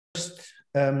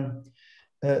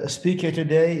Speaker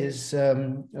today is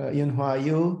Junhua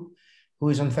Yu, who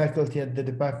is on faculty at the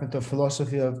Department of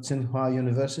Philosophy of Tsinghua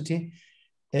University,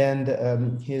 and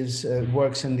his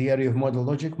works in the area of model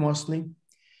logic mostly.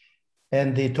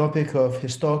 And the topic of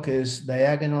his talk is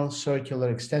diagonal circular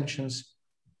extensions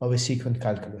of a sequent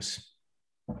calculus.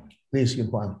 Please,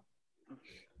 Junhua.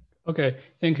 Okay,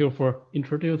 thank you for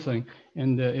introducing,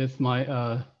 and it's my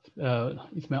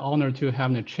honor to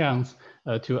have the chance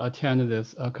to attend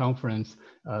this conference,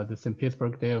 the St.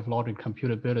 Petersburg Day of Logic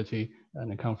Computability,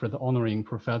 and the conference honoring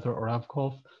Professor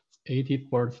Oravkov's 80th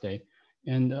birthday.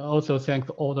 And also thanks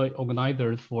all the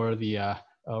organizers for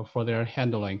their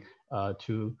handling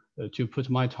to put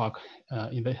my talk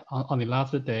on the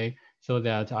last day, so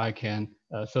that I can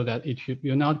so that it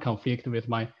will not conflict with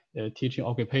my teaching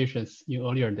occupations in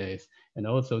earlier days, and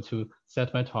also to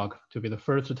set my talk to be the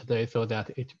first today, so that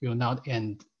it will not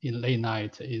end in late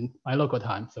night in my local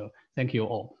time. So thank you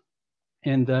all.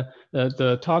 And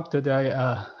the talk today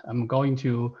I'm going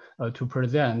to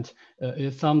present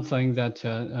is something that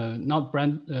not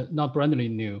brandly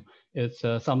new. It's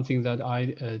something that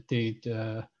I did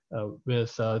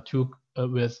with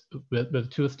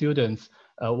two students.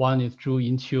 One is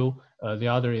Junhua Yu, the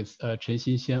other is Chen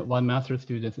Xinxian, one master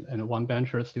student and one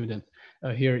bachelor student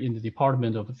here in the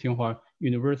Department of Tsinghua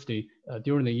University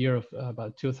during the year of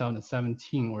about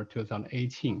 2017 or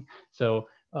 2018. So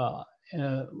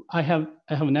I have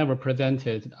never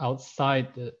presented outside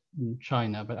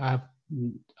China, but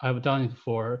I've done it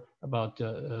for about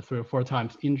 3 or 4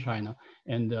 times in China.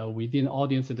 And within the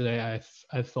audience today,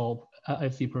 I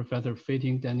see Professor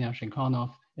Feiting, Daniel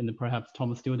Shenkanov, and perhaps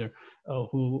Thomas Studer,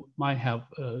 who might have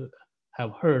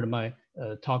heard my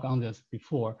talk on this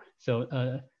before. So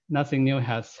nothing new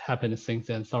has happened since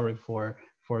then. Sorry for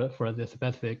the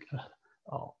specific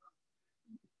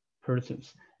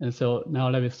persons. And so now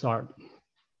let me start.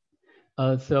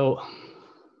 So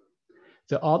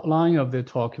the outline of the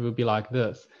talk will be like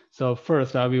this. So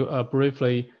first, I will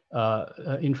briefly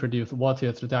introduce what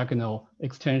is the diagonal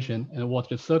extension and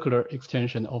what is the circular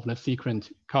extension of the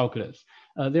sequent calculus.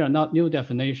 They are not new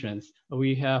definitions.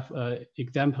 We have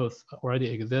examples already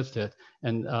existed,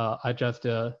 and I just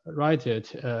write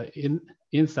it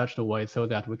in such a way so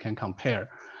that we can compare.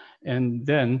 And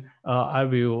then I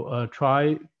will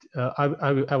try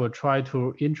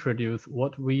to introduce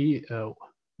what we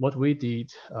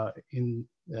did in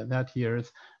that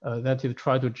years, that is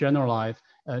try to generalize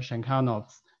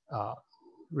Shenkanov's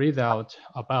result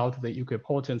about the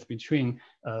equipotence between,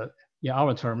 in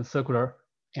our term, circular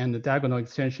and the diagonal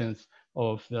extensions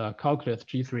of the calculus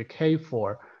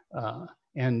G3K4,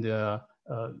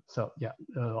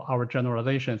 our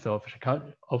generalizations of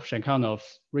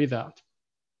Shenkanov's result.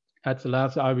 At the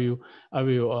last, I will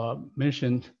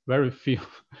mention very few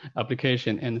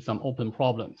applications and some open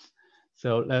problems.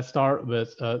 So let's start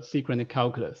with sequent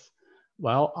calculus.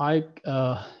 Well,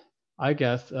 I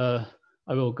guess I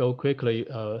will go quickly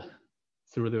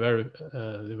through the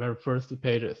very first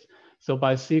pages. So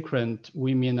by sequent,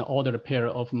 we mean an ordered pair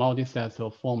of multi-sets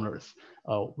of formulas.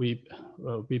 We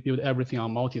build everything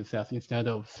on multi-sets instead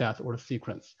of sets or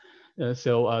sequence.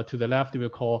 So to the left, we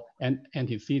call an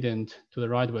antecedent. To the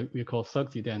right, we call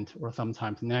succedent, or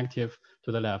sometimes negative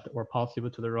to the left or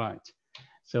positive to the right.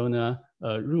 So in a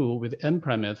rule with n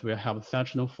premise, we have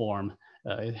such a form.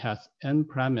 It has n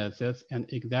premises and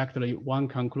exactly one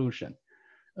conclusion.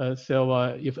 So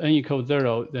if n equals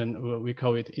 0, then we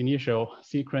call it initial,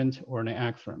 sequent, or an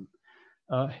axiom.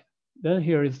 Then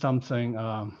here is something,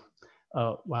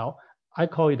 well, I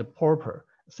call it proper.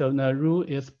 So the rule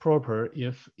is proper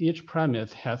if each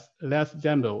premise has less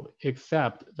symbol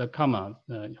except the comma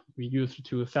we used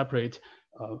to separate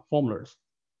formulas.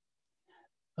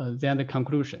 Than the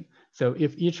conclusion. So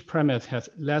if each premise has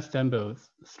less symbols,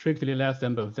 strictly less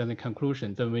symbols than the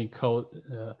conclusion, then we call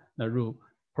the rule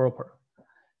proper.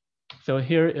 So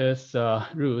here is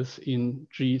rules in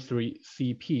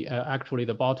G3CP. Actually,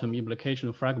 the bottom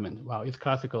implication fragment. Well, it's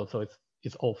classical, so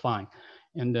it's all fine.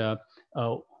 And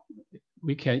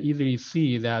we can easily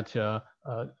see that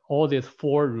all these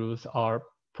 4 rules are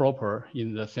proper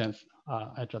in the sense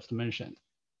I just mentioned.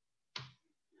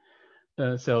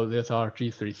 So these are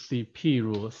G3CP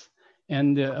rules.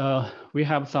 And we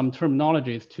have some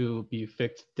terminologies to be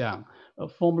fixed down.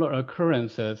 Formula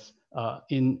occurrences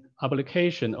in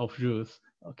application of rules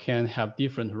can have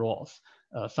different roles.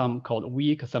 Some called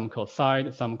weak, some called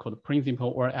side, some called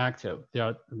principal or active.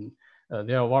 There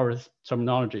are various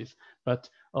terminologies, but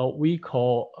we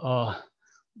call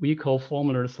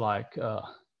formulas like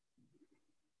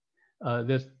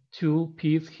this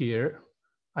 2P's here.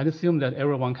 I assume that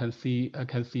everyone can see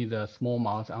the small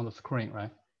mouse on the screen, right?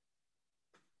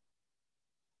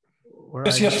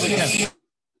 Yes.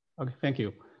 Okay, thank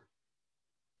you.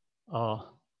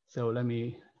 So let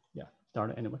me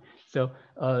start anyway. So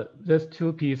these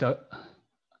two pieces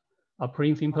are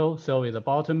pretty simple. So at the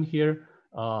bottom here,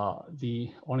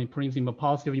 the only principal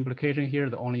positive implication here,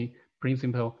 the only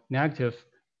principal negative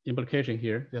implication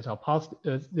here. These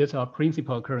are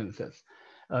principal occurrences.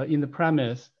 In the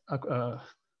premise,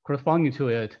 corresponding to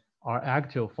it are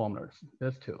active formulas,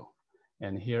 these two,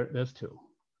 and here, these two.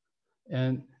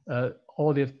 And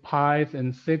all these pi's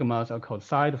and sigmas are called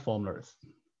side formulas.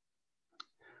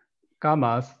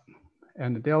 Gammas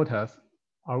and deltas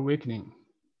are weakening,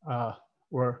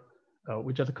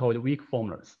 we just call it weak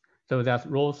formulas. So that's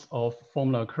rows of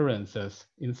formula occurrences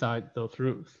inside those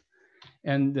rules.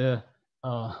 And the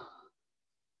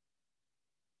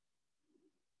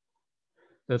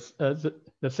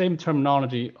same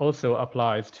terminology also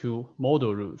applies to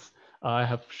model rules. I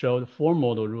have showed 4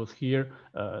 model rules here.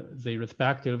 They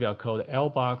respectively are called L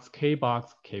box, K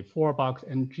box, K4 box,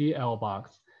 and GL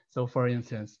box. So for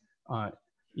instance,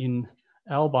 in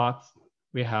L box,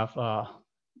 we have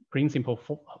principal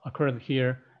occurrence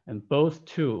here, and both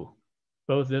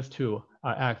these two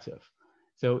are active.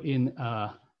 So in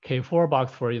K4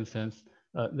 box, for instance,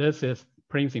 this is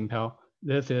principal,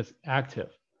 this is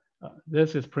active.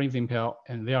 This is principal,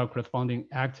 and they are corresponding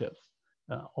actives.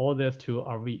 All these two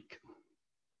are weak.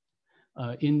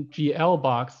 In GL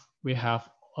box, we have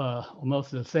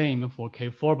almost the same for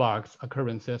K4 box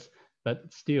occurrences,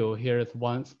 but still here is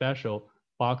one special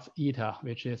box eta,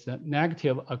 which is a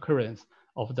negative occurrence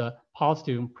of the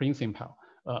positive principal.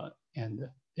 And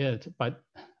it, by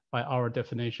our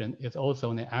definition, is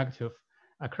also an active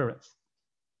occurrence.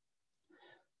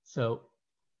 So,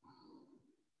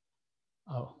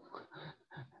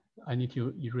 I need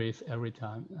to erase every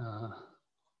time.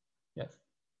 Yes.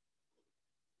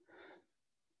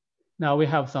 Now we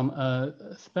have some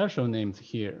special names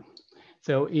here.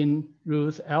 So in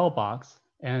rules L box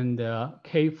and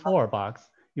K4 box,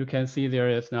 you can see there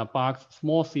is a box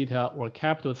small theta or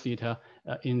capital theta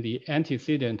in the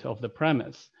antecedent of the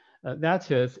premise.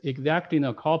 That is exactly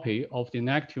a copy of the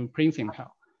negative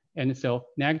principal. And so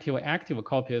negative active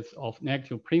copies of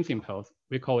negative principles,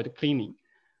 we call it cleaning.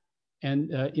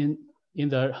 And in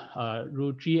the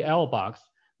rule GL box,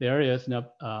 there is a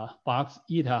box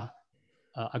eta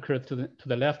occurs to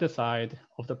the left side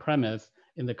of the premise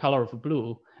in the color of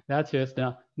blue. That is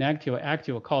the negative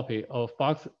active copy of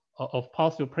box of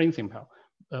positive principal,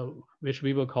 which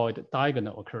we will call it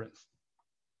diagonal occurrence.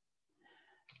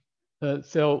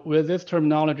 So with this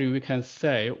terminology, we can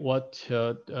say what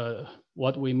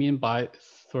we mean by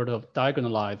sort of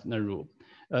diagonalize the rule.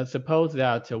 Suppose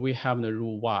that we have the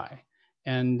rule Y,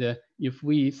 and if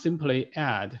we simply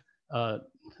add a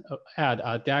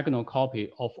diagonal copy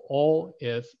of all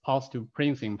its positive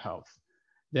principles,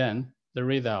 then the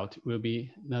result will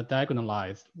be the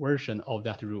diagonalized version of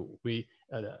that rule. We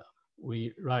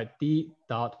write d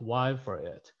dot y for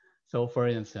it. So for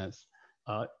instance,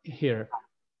 here,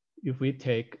 if we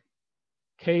take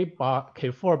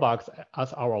K4 box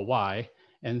as our y,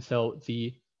 and so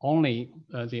the only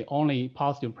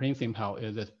positive principal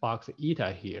is this box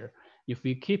eta here. If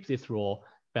we keep this rule,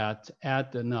 but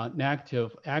add the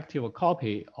negative active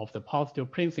copy of the positive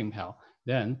principal,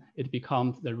 then it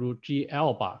becomes the rule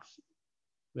GL box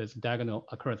with diagonal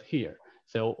occurrence here.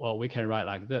 So we can write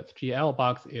like this. GL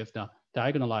box is the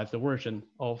diagonalized version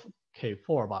of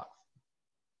K4 box.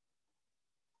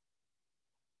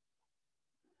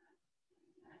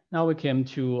 Now we came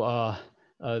to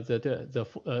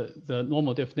the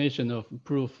normal definition of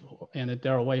proof and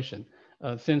derivation.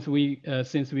 Since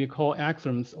we call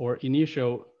axioms or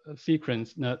initial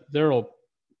sequence the zero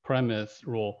premise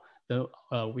rule, then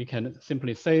we can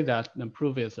simply say that the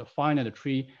proof is a finite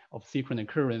tree of sequent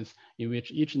occurrence in which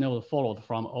each node followed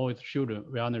from all its children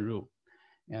via the rule.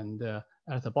 And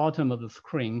at the bottom of the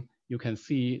screen, you can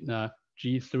see the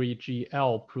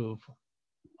G3GL proof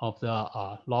of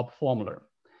the lob formula.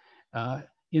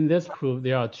 In this proof,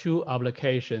 there are 2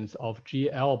 applications of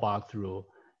GL box rule,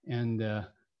 and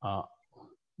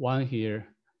one here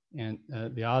and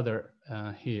the other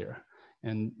here.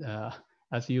 And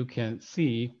as you can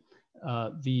see,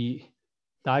 the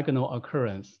diagonal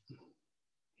occurrence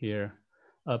here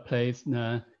plays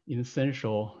an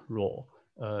essential role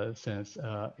since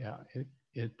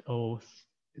it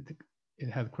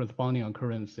has corresponding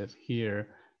occurrences here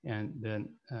and then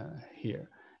here.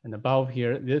 And above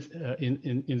here, this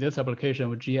in this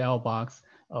application of GL box,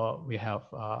 we have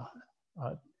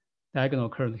diagonal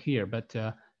occurrence here, but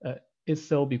it's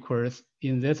so because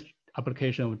in this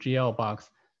application of GL box,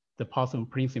 the positive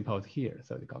principle is here,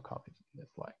 so it got copied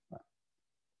this way.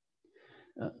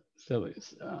 So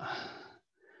it's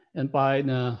And by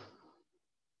the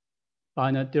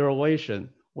derivation,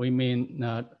 we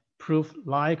mean proof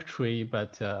like tree,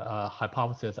 but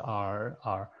hypotheses are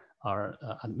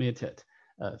admitted.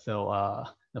 So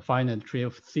the finite tree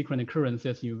of sequent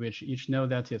occurrences in which each node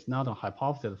that is not a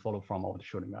hypothesis follow from of the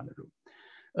Schrödinger rule.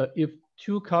 If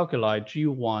two calculi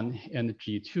G1 and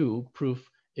G2 prove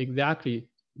exactly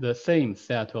the same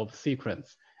set of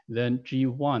sequence, then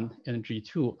G1 and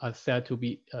G2 are said to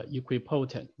be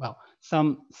equipotent. Well,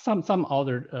 some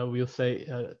other will say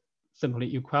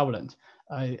simply equivalent.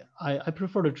 I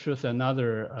prefer to choose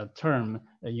another term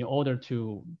in order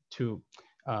to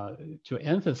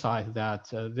emphasize that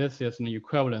this is an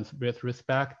equivalence with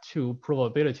respect to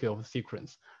probability of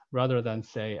sequence, rather than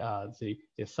say the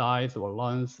size or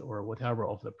length or whatever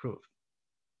of the proof.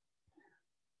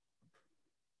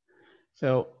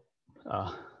 So,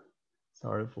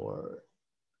 sorry for,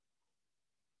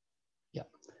 yeah.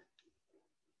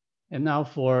 And now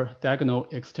for diagonal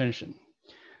extension.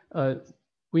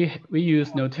 We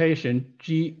use notation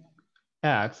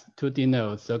Gx to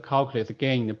denote the calculus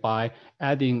gained by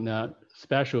adding the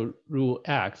special rule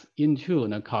X into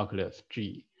the calculus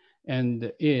G.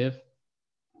 And if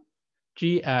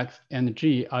Gx and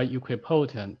G are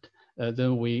equipotent,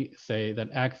 then we say that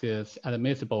X is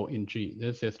admissible in G.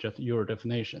 This is just your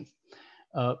definition.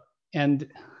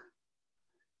 And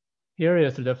here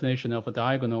is the definition of a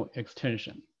diagonal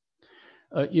extension.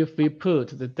 If we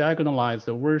put the diagonalized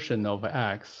version of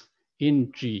X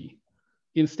in G,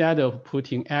 instead of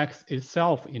putting X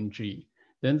itself in G,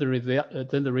 then the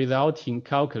resulting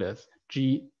calculus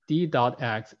G d dot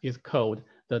X is called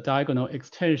the diagonal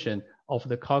extension of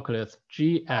the calculus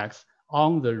Gx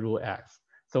on the rule X.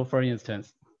 So for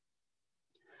instance,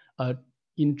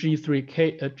 in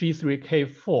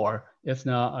G3K4 is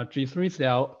now a G3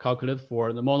 cell calculus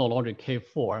for the monologic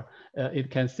K4.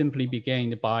 It can simply be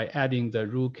gained by adding the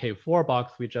rule K4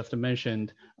 box we just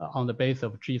mentioned on the base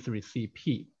of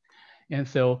G3CP. And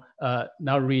so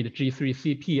now read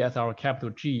G3CP as our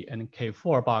capital G and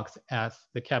K4 box as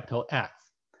the capital X.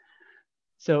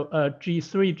 So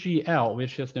G3GL,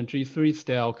 which is the G3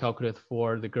 style calculus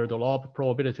for the Gödel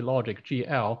probability logic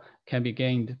GL, can be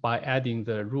gained by adding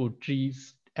the root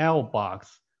GL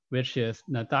box, which is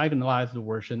the diagonalized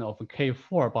version of a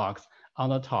K4 box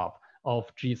on the top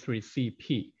of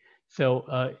G3CP.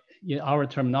 So in our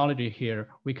terminology here,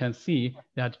 we can see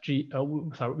that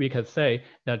we can say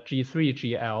that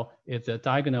G3GL is a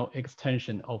diagonal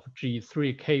extension of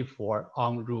G3K4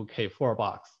 on root K4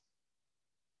 box.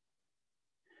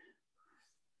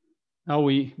 Now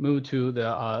we move to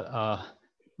the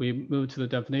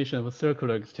definition of a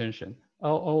circular extension.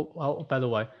 Oh, by the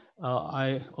way,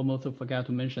 I almost forgot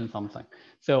to mention something.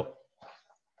 So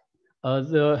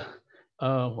I'm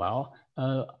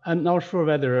not sure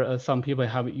whether some people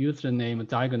have used the name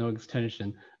diagonal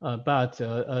extension, but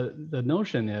the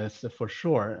notion is for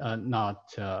sure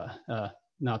not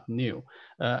new.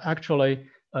 Actually,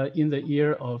 in the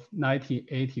year of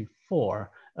 1984,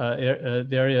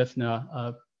 there is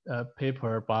a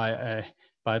paper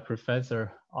by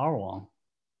Professor Arwon,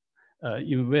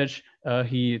 in which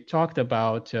he talked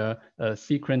about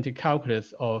sequent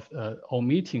calculus of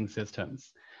omitting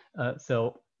systems.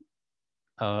 So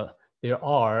there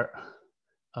are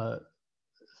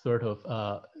sort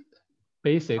of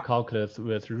basic calculus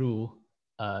with rule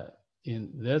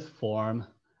in this form,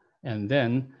 and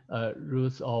then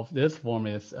roots of this form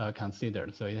is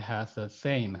considered. So it has the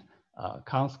same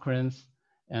consequence,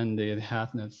 and it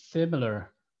has a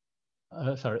similar,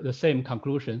 the same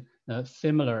conclusion, a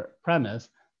similar premise,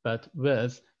 but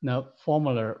with the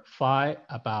formula phi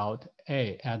about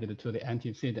A added to the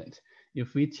antecedent.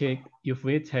 If we take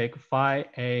phi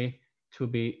A to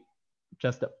be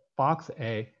just box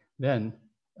A, then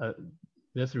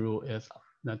this rule is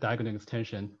the diagonal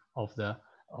extension of the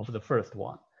first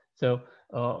one. So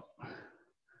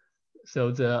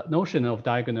so the notion of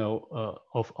diagonal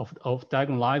of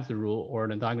diagonalized rule or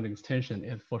the diagonal extension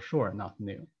is for sure not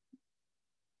new.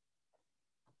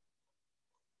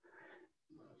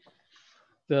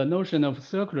 The notion of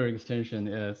circular extension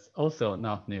is also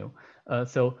not new.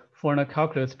 So for the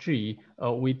calculus G,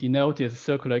 we denote its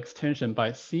circular extension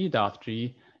by C dot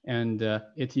G, and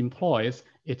it employs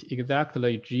its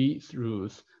exactly G's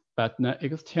rules, but the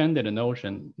extended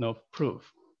notion of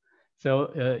proof.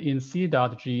 So in C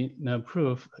dot G, the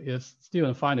proof is still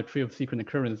a finite tree of sequent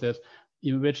occurrences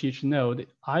in which each node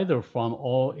either from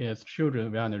all its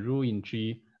children via the rule in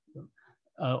G,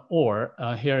 or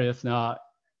here is not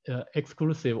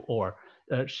exclusive or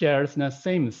shares the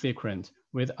same sequence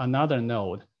with another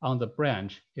node on the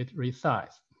branch it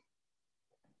resides.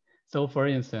 So for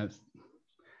instance,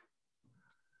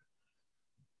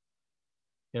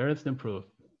 Here is the proof.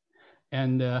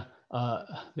 And there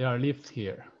are leaves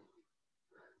here.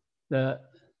 The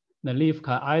leaf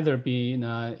can either be in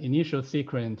an initial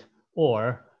sequent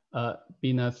or be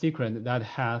in a sequent that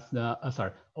has the,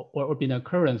 or be an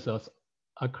occurrence of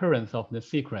the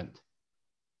sequent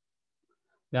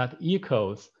that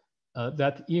equals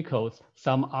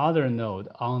some other node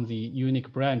on the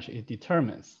unique branch it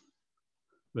determines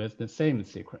with the same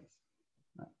sequence.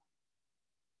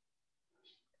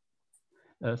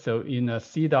 So in a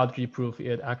C.G proof,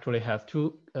 it actually has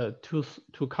two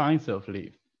kinds of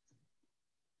leaf.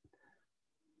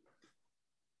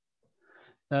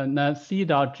 Now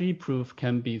C.G proof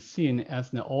can be seen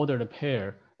as an ordered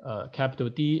pair, capital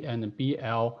D and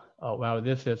BL, while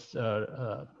this is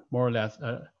more or less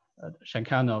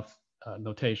Shankhanov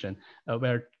notation,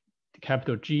 where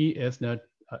capital G is the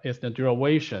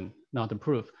derivation, not the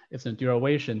proof. It's the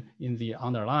derivation in the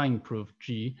underlying proof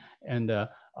G, and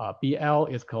BL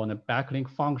is called a backlink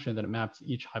function that maps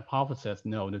each hypothesis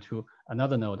node to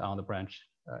another node on the branch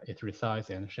it resides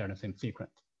in, share the same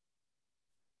sequence.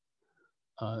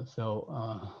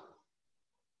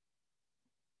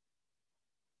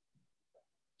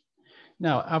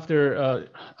 Now, after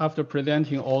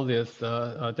presenting all these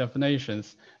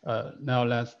definitions, now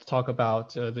let's talk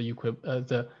about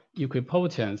the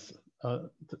equipotence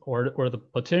or the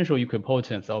potential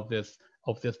equipotence of these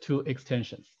two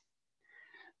extensions.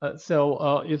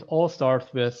 It all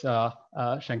starts with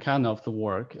Shankhanov's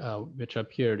work, which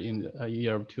appeared in the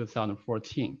year of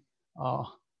 2014.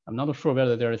 I'm not sure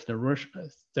whether there is the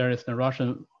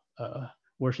Russian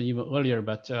version even earlier,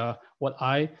 but what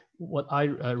I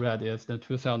read is the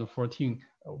 2014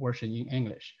 version in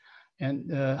English.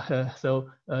 And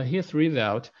his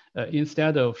result,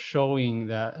 instead of showing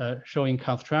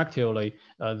constructively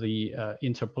the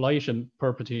interpolation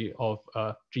property of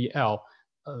GL,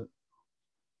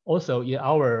 also in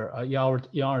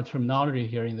our terminology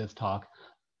here in this talk,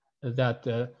 that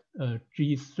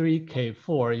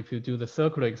G3K4, if you do the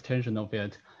circular extension of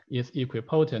it, is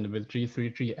equipotent with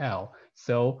G3GL.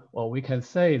 So we can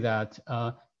say that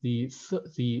the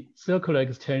circular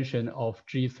extension of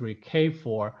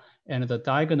G3K4 and the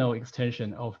diagonal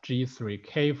extension of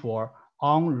G3K4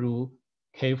 on rule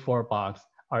K4 box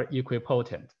are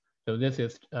equipotent. So this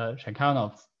is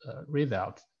Shankhanov's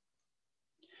result.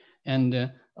 And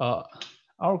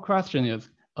our question is,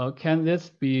 can this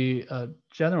be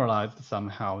generalized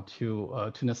somehow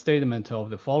to the statement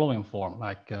of the following form,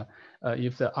 like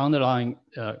if the underlying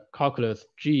calculus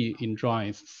G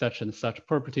enjoys such and such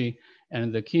property,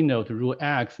 and the keynote rule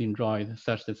X enjoys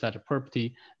such and such a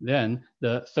property, then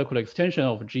the circular extension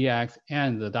of Gx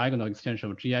and the diagonal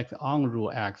extension of Gx on rule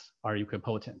X are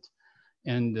equipotent.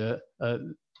 And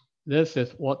this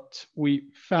is what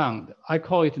we found. I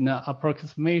call it an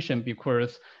approximation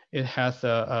because it has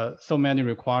so many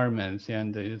requirements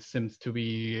and it seems to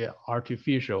be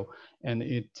artificial, and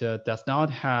it does not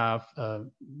have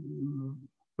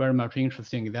very much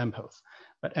interesting examples.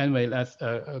 But anyway, let's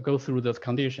go through those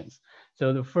conditions.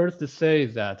 So the first to say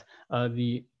is that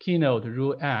the keynote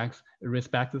rule X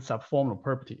respects the subformal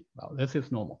property. Well, this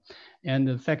is normal. And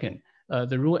the second,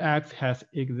 the rule X has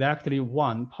exactly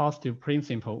one positive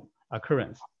principal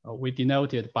occurrence. We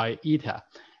denote it by eta,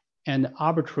 and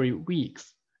arbitrary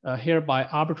weaks. Here by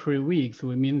arbitrary weaks,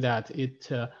 we mean that it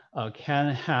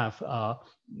can have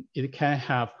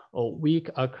weak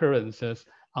occurrences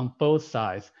on both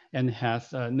sides and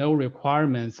has no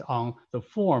requirements on the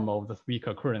form of the weak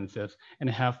occurrences and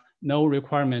have no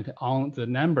requirement on the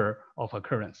number of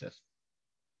occurrences.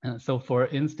 So for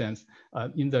instance,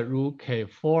 in the rule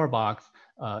K4 box,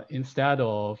 instead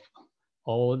of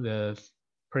all the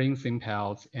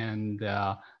principals and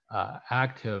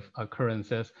active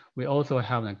occurrences, we also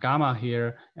have a gamma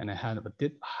here and have a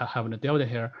delta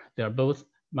here. They are both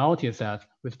multisets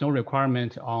with no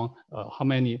requirement on how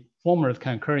many formers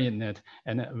can occur in it,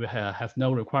 and it has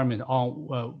no requirement on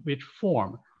which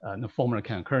form the formula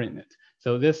can occur in it.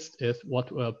 So this is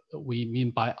what we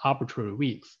mean by arbitrary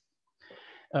weaks.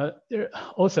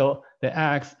 Also, the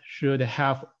X should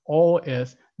have all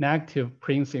its negative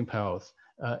principals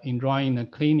in drawing a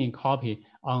cleaning copy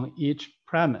on each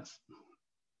premise.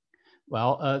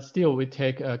 Well, still we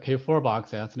take a K4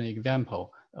 box as an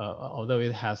example, although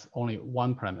it has only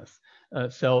one premise.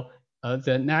 So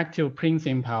the negative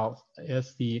principal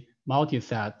is the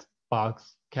multiset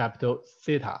box capital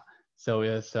theta. So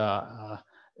it's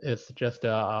just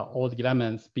all the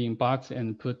elements being boxed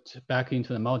and put back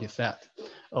into the multiset.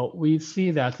 We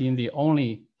see that in the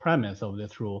only premise of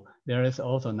this rule, there is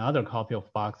also another copy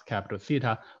of box capital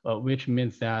theta, which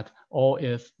means that all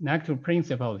its negative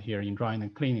principals here in drawing a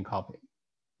cleaning copy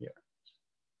here.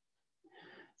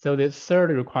 So the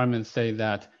third requirement say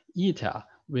that eta,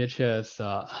 which is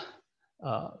a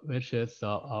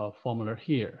formula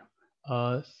here.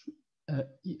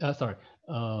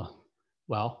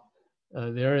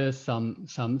 There is some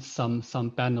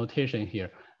bad notation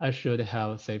here. I should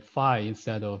have say phi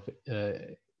instead of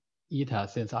eta,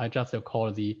 since I just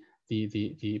call the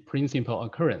principal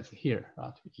occurrence here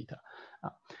to eta.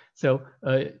 So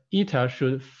eta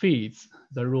should fit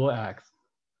the rule X.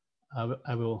 I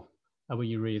will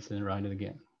erase and write it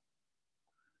again.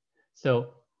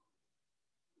 So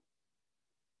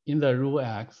in the rule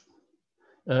X,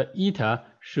 eta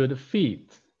should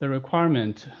fit the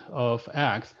requirement of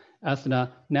X as the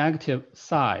negative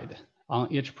side on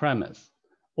each premise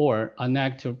or a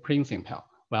negative principal.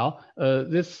 Well,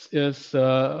 this is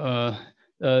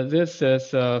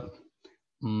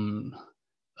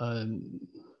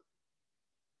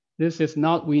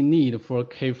not we need for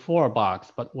K4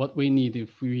 box, but what we need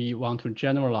if we want to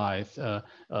generalize the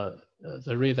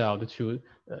result to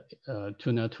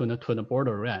the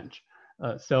border range.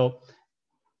 So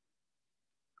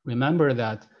remember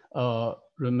that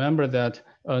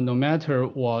no matter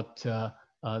what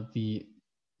the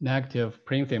negative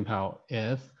principal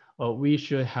is, we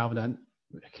should have the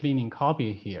cleaning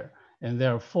copy here, and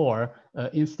therefore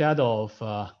instead of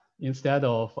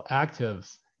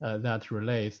actives that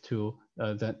relates to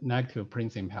the negative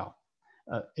principal,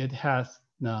 it has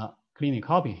the cleaning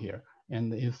copy here,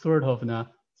 and it's sort of the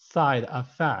side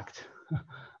effect,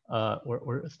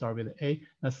 or start with A,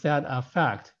 the side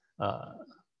effect.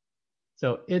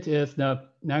 So it is the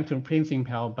negative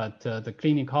principal, but the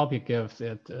cleaning copy gives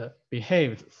it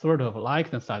behaves sort of like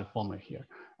the side formula here,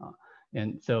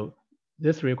 and so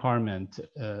this requirement.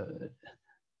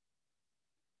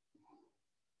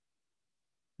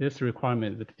 This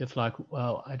requirement is like,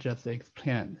 well, I just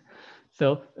explained.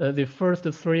 So the first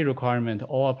three requirement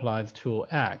all applies to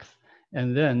X.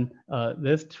 And then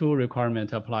this two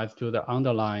requirement applies to the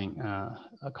underlying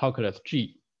calculus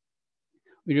G.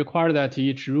 We require that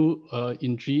each rule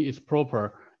in G is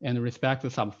proper and respects the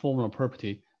subformal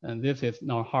property. And this is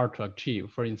not hard to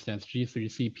achieve. For instance,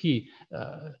 G3CP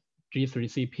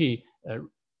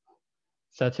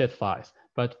satisfies,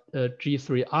 but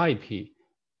G3IP,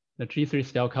 the G3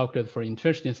 style calculus for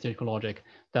interstition logic,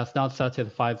 does not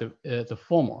satisfy the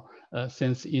formal,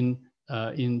 since in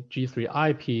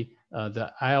G3IP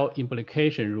the L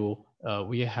implication rule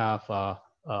we have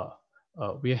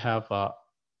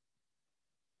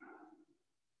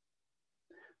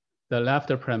the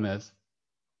left premise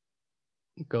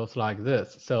goes like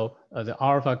this. So the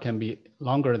alpha can be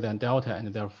longer than delta,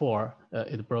 and therefore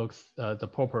it breaks the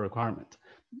proper requirement.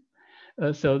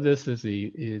 So this is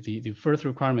the first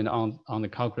requirement on the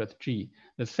calculus G.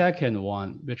 The second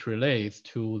one, which relates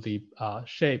to the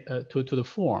shape, to the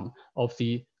form of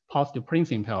the positive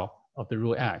principal of the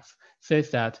rule X, says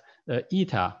that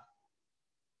eta,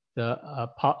 the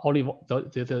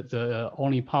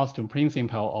only positive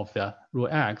principal of the rule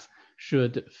X,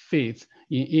 should fit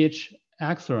in each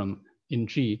axiom in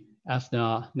G as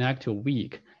the negative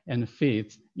weak, and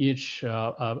fits each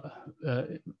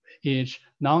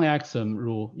non-axiom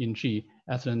rule in G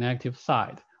as the negative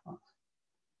side.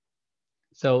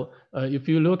 So if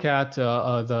you look at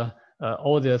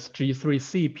all these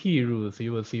G3CP rules,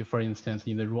 you will see, for instance,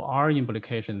 in the rule R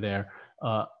implication there,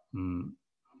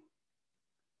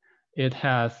 it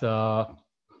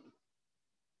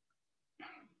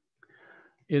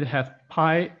has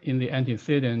pi in the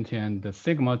antecedent and the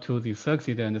sigma to the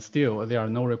succedent. Still, there are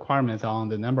no requirements on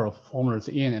the number of formulas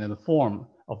in and the form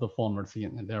of the formulas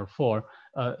in, and therefore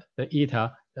the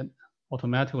eta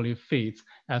automatically fits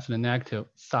as the negative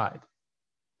side.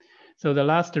 So the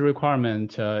last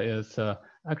requirement is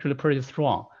actually pretty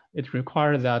strong. It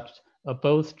requires that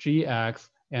both Gx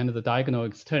and the diagonal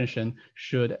extension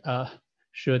should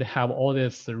have all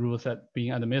these rules that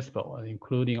being admissible,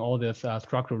 including all these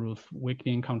structural rules,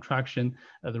 weakening, contraction,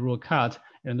 the rule cut,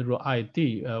 and the rule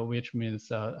ID, which means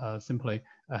simply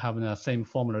having the same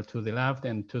formula to the left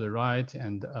and to the right,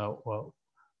 and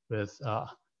with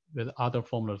other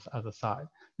formulas at the side.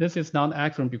 This is not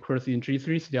accurate because in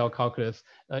G3 style calculus,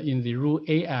 in the rule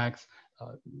AX,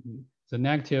 the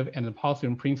negative and the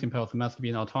positive principles must be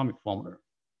an atomic formula.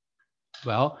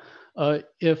 Well,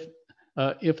 if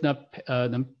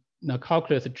the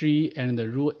calculus G and the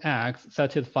rule X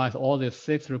satisfies all these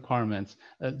 6 requirements,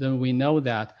 then we know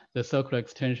that the circular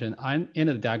extension and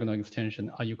the diagonal extension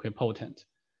are equipotent.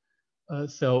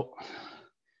 So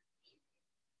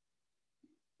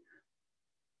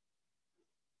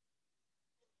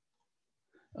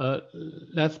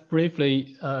let's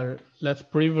briefly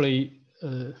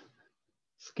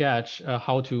sketch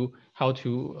how to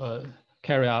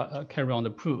carry on the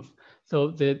proof.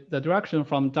 So the direction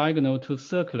from diagonal to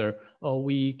circular,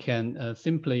 we can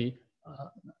simply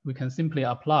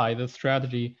apply the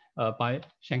strategy by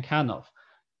Shenkanov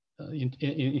in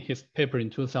his paper in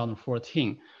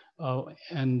 2014.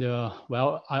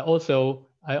 Well, I also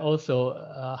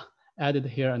added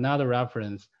here another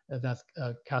reference that's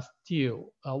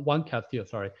Castile, in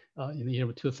the year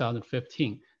of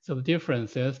 2015. So the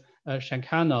difference is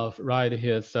Shenkanov write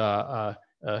his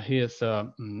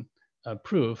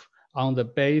proof on the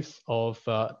base of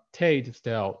Tate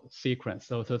style sequence.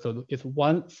 So it's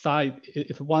one side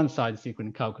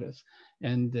sequence calculus,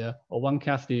 and one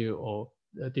Castillo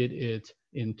did it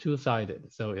in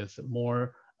two-sided. So it's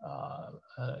more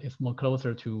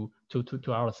closer to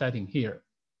our setting here.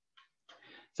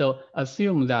 So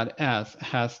assume that S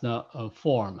has a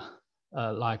form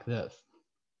like this,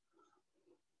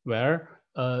 where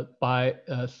by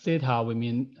theta we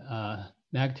mean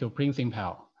negative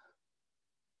principal.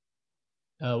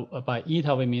 By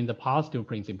eta we mean the positive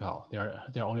principal. There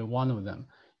are only one of them,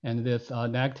 and this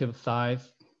negative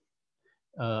size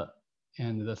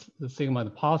and the sigma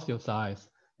the positive size,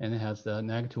 and it has the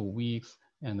negative weaks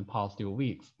and the positive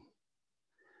weaks.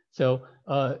 So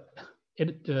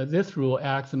this rule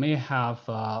X may have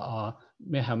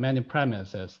many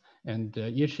premises, and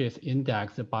each is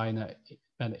indexed by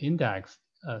an index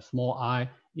small I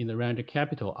in the range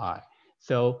capital I.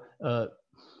 So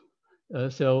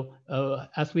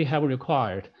as we have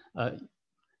required,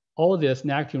 all these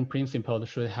negative principles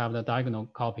should have the diagonal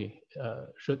copy.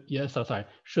 Should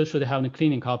have the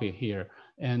cleaning copy here,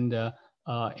 and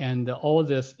all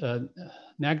this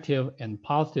negative and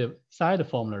positive side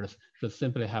formulas should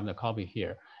simply have the copy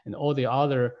here, and all the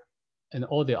other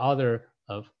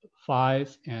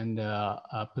phi's and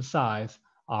psi's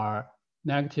are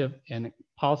negative and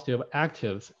positive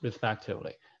actives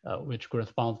respectively, which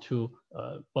corresponds to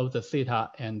both the theta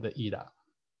and the eta.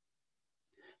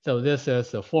 So this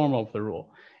is the form of the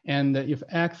rule. And if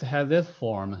X has this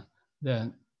form,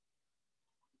 then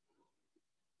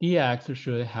dx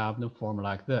should have the form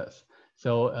like this.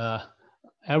 So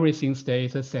everything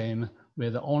stays the same,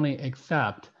 with only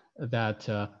except that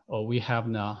we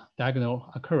have the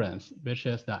diagonal occurrence, which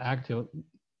is the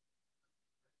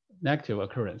negative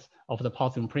occurrence of the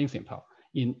positive principal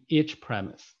in each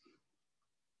premise.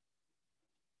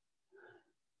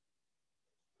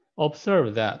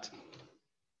 Observe that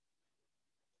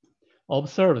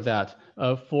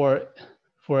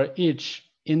for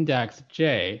each index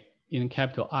j in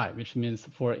capital I, which means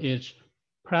for each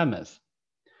premise,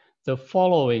 the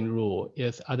following rule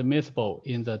is admissible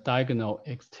in the diagonal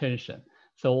extension.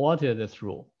 So what is this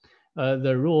rule?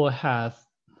 The rule has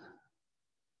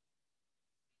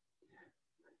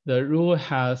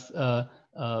a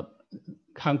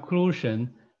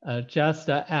conclusion just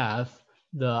as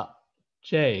the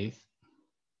j's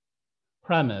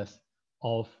premise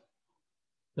of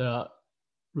the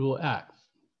rule X.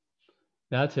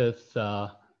 That is sorry,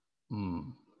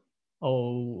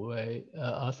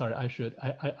 I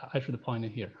should point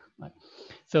it here. Right.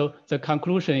 So the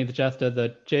conclusion is just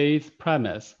the j's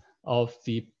premise of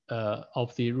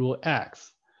the rule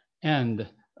X, and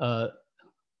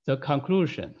the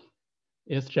conclusion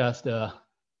is just the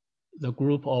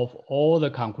group of all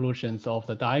the conclusions of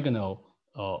the diagonal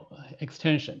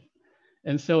extension.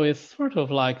 And so it's sort of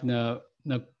like the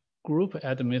group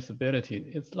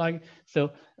admissibility. It's like,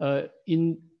 so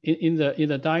in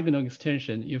the diagonal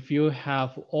extension, if you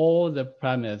have all the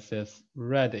premises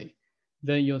ready,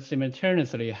 then you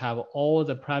simultaneously have all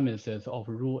the premises of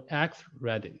rule X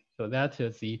ready. So that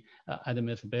is the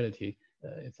admissibility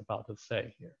it's about to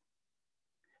say here.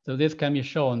 So this can be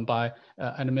shown by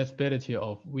admissibility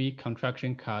of weak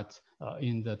contraction cuts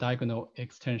in the diagonal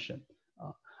extension.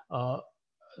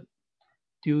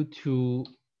 Due to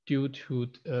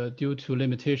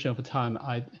limitation of time,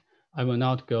 I will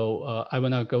not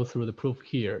go through the proof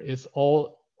here. It's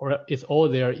all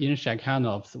there in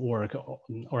Shenkanov's work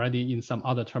already in some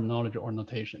other terminology or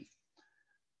notations.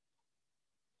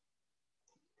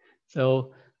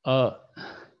 So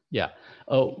yeah,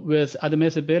 with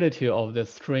admissibility of this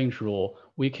strange rule,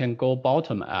 we can go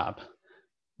bottom up.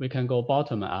 We can go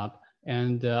bottom up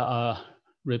and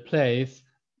replace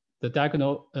the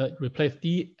diagonal, replace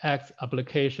dx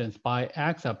applications by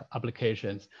x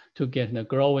applications to get the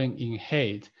growing in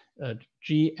height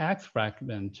gx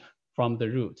fragment from the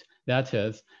root. That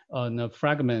is a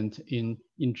fragment in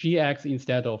gx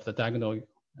instead of the diagonal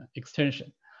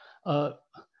extension.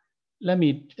 Let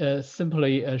me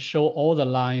simply show all the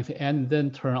lines and then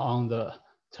turn on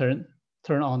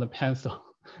the pencil.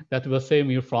 That will save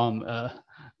me from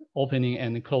opening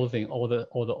and closing all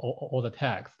the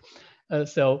text.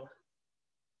 So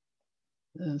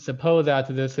suppose that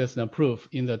this is a proof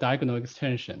in the diagonal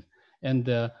extension,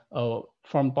 and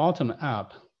from bottom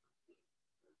up,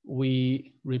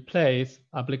 we replace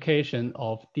application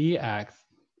of dx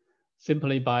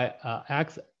simply by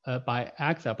x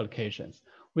applications.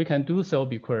 We can do so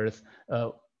because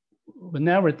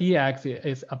whenever dx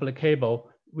is applicable,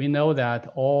 we know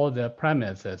that all the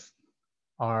premises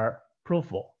are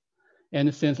provable.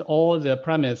 And since all the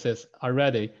premises are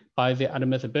ready by the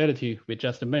admissibility we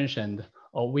just mentioned,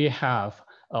 we have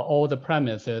all the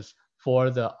premises for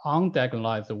the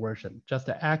undiagonalized version, just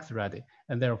the x ready.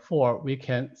 And therefore, we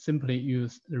can simply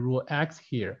use the rule x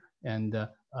here. And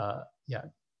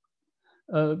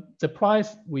the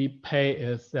price we pay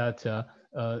is that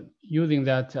using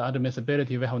that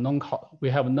admissibility, we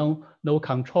have no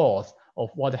controls of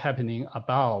what's happening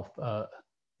above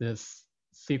this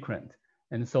sequent.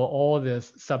 And so all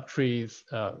these subtrees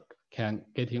can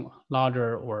getting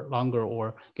larger or longer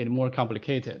or get more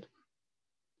complicated.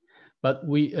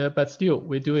 But still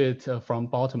we do it from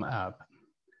bottom up.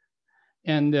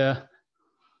 And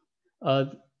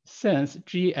since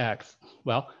GX,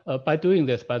 well, by doing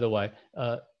this, by the way,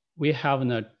 we have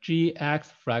a GX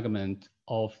fragment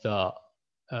of the,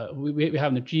 we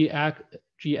have the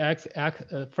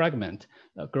GX fragment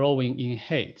growing in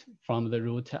height from the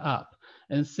root up.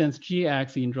 And since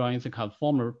GX enjoys a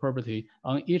conformal property,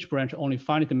 on each branch only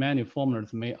finite many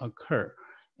formulas may occur.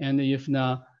 And if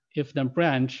the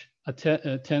branch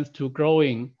tends to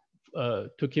growing,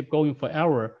 to keep going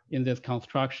forever in this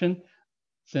construction,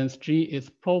 since G is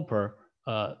proper,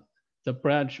 the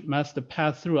branch must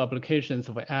pass through applications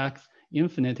of X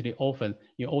infinitely often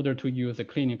in order to use a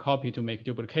cleaning copy to make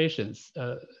duplications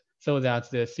so that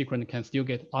the sequence can still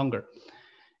get longer.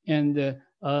 And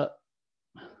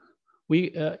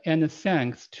and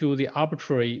thanks to the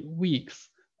arbitrary weaks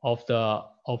of the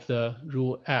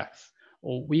rule X,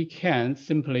 we can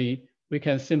simply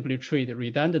treat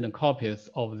redundant copies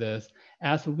of this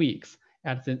as weaks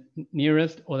at the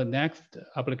nearest or the next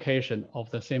application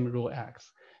of the same rule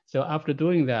X. So after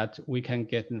doing that, we can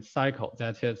get a cycle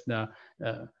that is the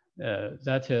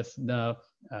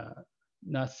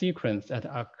sequence that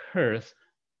occurs.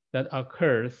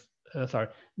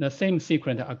 The same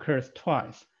sequence occurs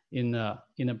twice in a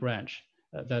branch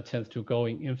that tends to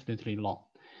going infinitely long.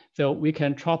 So we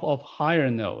can chop off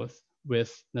higher nodes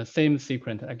with the same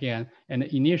sequence again and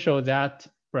initial that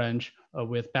branch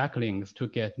with backlinks to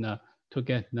get the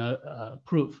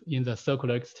proof in the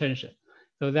circular extension.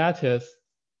 So that is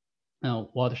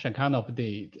what Shankhanov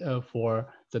did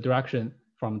for the direction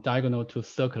from diagonal to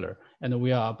circular, and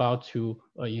we are about to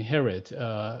inherit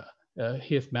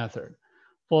his method.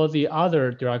 For the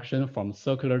other direction from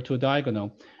circular to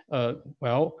diagonal,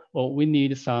 we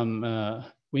need some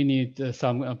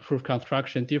proof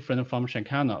construction different from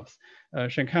Shankhanov's.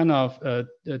 Shankhanov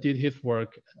did his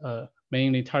work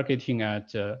mainly targeting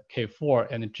at K4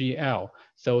 and GL.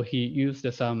 So he used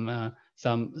some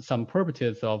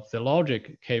properties of the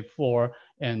logic K4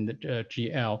 and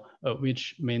GL,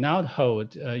 which may not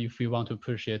hold if we want to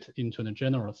push it into the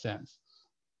general sense.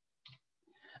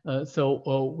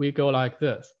 So we go like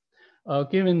this.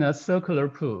 Given a circular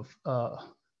proof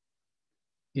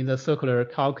in the circular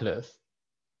calculus,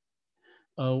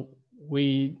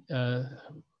 we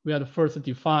had first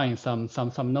define some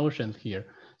notions here.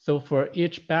 So for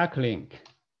each backlink,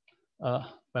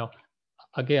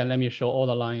 again, let me show all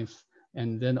the lines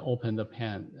and then open the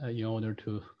pen in order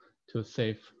to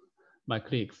save my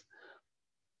clicks.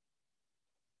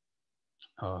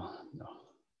 Oh, no.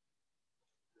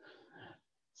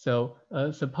 So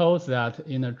suppose that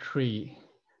in a tree,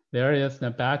 there is the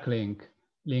backlink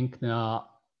link the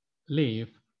leaf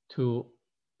to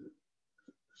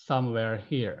somewhere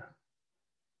here.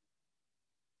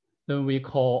 Then we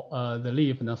call the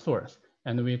leaf the source,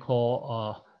 and we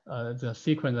call the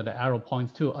sequence that the arrow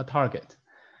points to a target.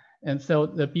 And so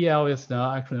the BL is the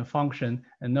actual function,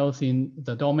 and nodes in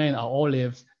the domain are all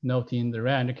leaves, nodes in the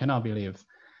range cannot be leaves.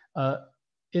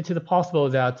 It is possible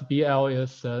that BL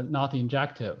is not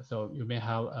injective, so you may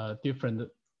have different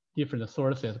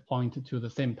sources point to the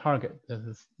same target.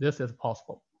 This is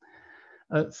possible.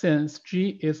 Since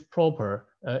G is proper,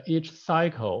 each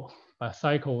cycle, by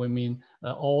cycle we mean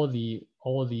all the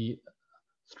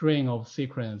string of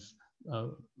sequence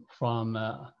from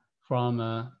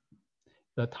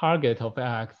the target of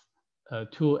X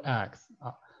to X.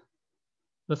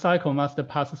 The cycle must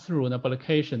pass through an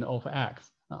application of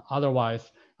X.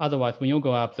 Otherwise, when you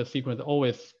go up, the sequence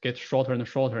always gets shorter and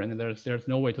shorter, and there's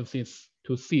no way to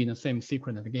see the same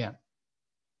sequence again.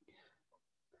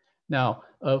 Now,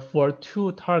 for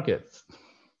two targets,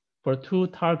 for two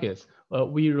targets,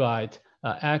 we write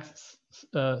x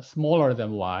smaller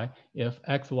than y if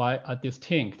x, y are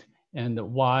distinct and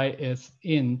y is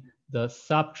in the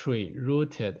subtree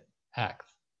rooted x.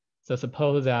 So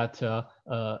suppose that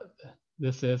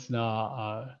this is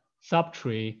the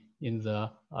subtree in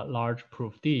the large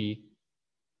proof D,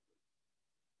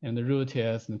 and the root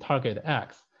is the target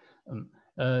x.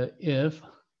 If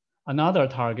another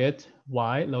target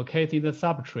y located in the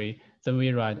subtree, then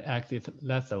we write x is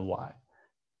less than y.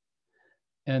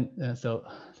 And so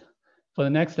for the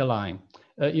next line,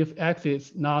 if x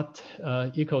is not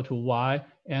equal to y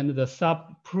and the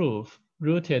subproof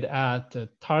rooted at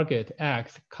target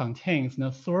x contains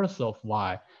the source of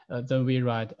y, then we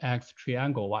write x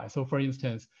triangle y. So for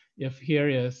instance, if here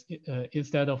is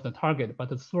instead of the target, but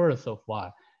the source of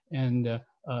y, and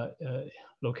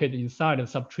located inside the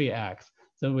subtree x,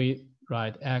 then we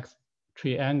write x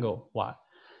triangle y.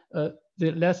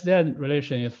 The less than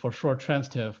relation is for sure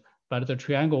transitive, but the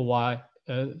triangle y,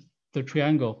 the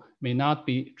triangle may not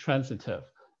be transitive.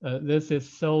 This is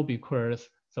so because,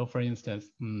 so for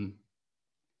instance,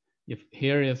 if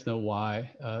here is the y,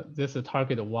 this is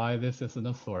target y, this is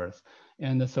the source.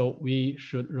 And so we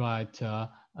should write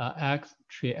x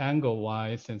triangle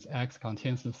y since x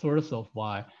contains the source of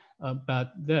y,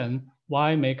 but then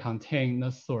y may contain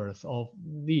the source of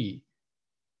z,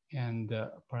 and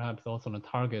perhaps also the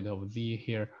target of z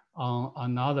here on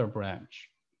another branch.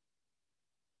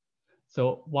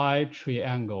 So y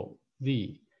triangle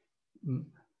z,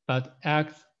 but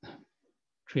x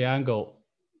triangle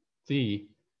z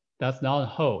does not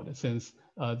hold since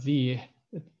z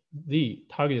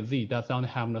target z does not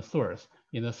have the source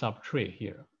in the subtree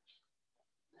here.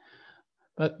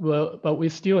 But we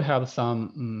still have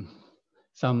some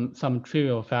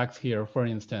trivial facts here. For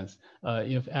instance,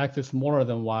 if x is smaller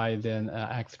than y, then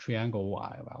x triangle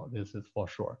y. Well, this is for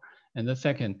sure. And the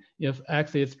second, if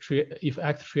x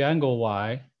triangle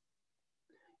y,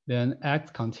 then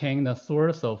x contains the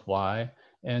source of y,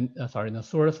 and the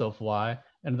source of y,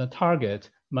 and the target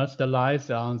must lie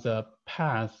on the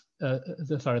path,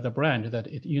 the branch that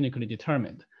it uniquely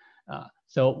determined.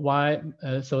 So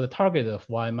the target of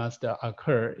y must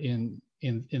occur in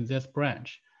this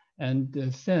branch.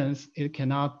 And since it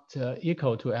cannot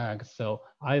equal to x, so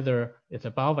either it's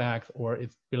above x or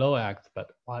it's below x,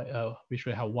 but we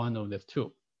should have one of these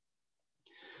two.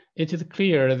 It is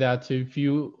clear that if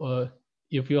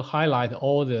you highlight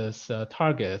all these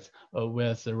targets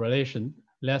with a relation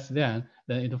less than,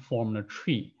 then it forms a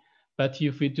tree. But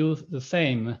if we do the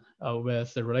same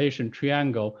with the relation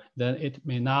triangle, then it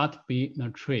may not be a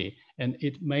tree, and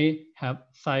it may have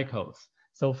cycles.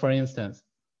 So for instance,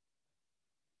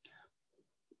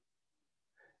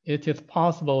 it is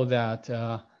possible that,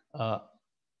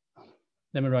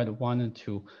 let me write 1 and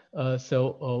 2.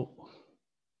 Subtree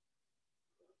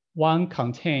 1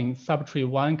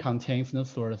 contains the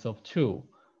source of 2,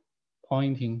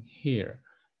 pointing here.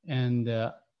 And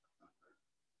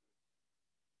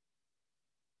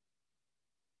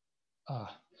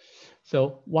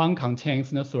so 1 contains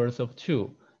the source of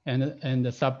 2, and the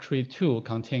subtree 2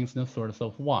 contains the source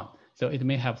of 1. So it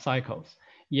may have cycles.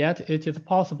 Yet it is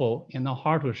possible and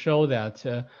hard to show that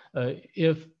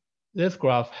if this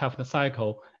graph have the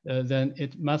cycle, then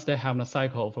it must have the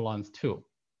cycle of length 2.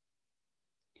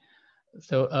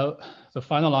 So the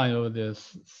final line of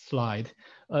this slide,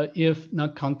 if the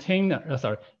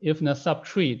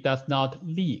subtree does not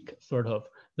leak, sort of,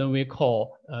 then we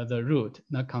call the root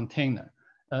the container.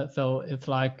 So it's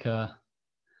like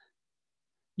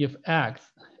if x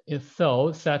is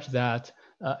so such that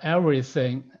every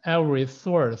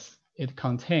source it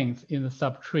contains in the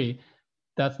subtree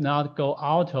does not go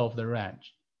out of the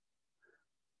range,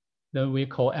 then we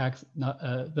call x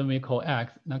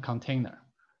the container.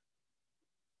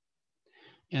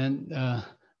 And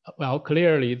well,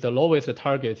 clearly the lowest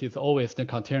target is always the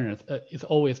container,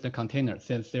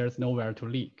 since there's nowhere to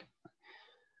leak.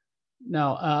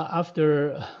 Now,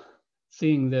 after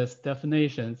seeing these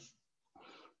definitions,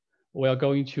 we are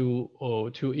going to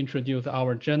introduce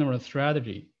our general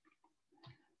strategy.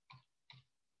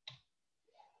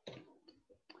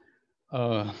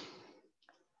 Sorry,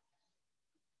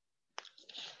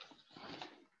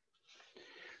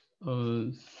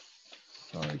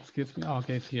 excuse me,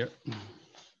 okay, it's here.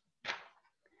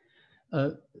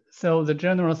 So the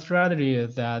general strategy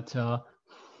is that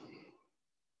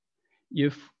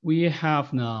if we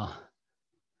have now,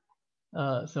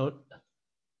 so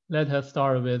let us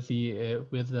start with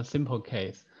the simple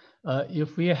case.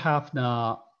 If we have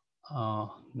now,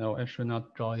 no, I should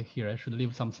not draw it here. I should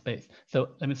leave some space. So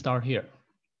let me start here.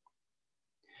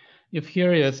 If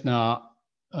here is now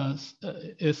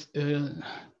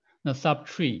the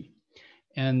subtree.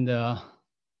 And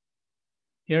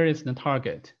here is the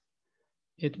target.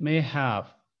 It may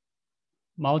have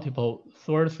multiple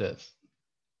sources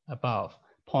above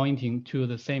pointing to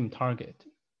the same target.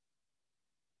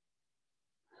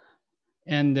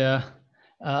 And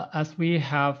as we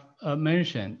have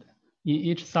mentioned, in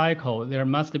each cycle, there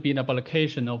must be an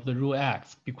application of the rule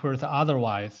X, because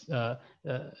otherwise,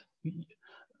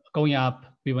 going up,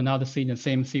 we will not see the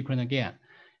same sequence again.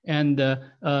 And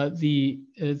the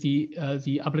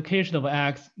application of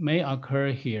X may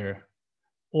occur here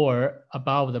or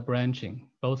above the branching.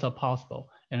 Both are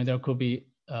possible, and there could be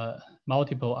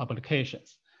multiple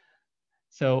applications.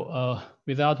 So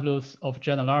without loss of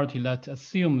generality, let's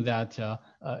assume that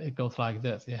it goes like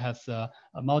this. It has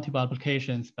multiple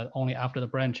applications, but only after the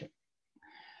branching.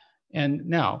 And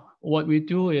now what we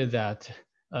do is that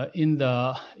in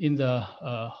the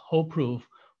whole proof,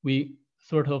 we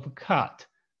sort of cut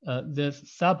this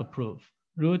subproof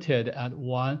rooted at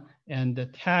 1 and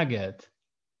tag it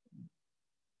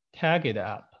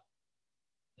up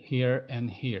here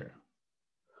and here.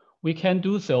 We can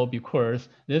do so because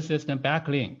this is the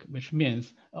backlink, which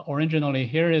means originally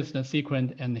here is the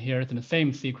sequence and here is the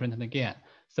same sequence again.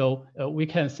 So we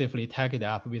can safely tag it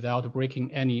up without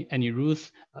breaking any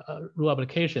rules, rule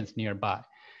applications nearby.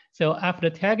 So after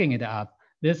tagging it up,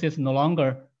 this is no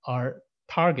longer our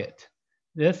target.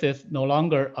 This is no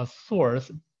longer a source,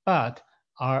 but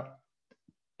a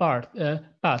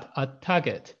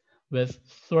target with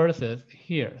sources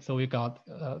here. So we got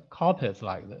copies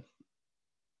like this.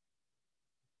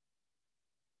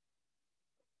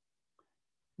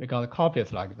 We got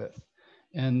copies like this.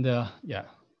 And yeah,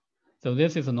 so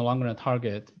this is no longer a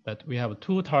target, but we have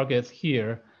 2 targets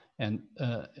here and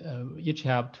each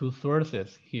have 2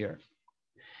 sources here.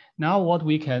 Now what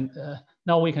we can,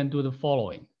 we can do the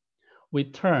following. We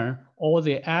turn all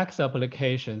the X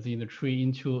applications in the tree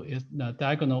into a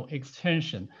diagonal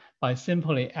extension by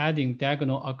simply adding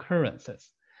diagonal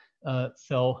occurrences.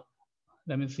 So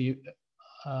let me see.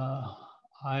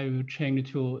 I will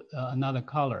change to another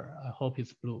color. I hope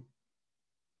it's blue.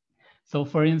 So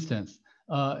for instance,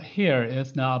 here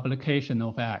is the application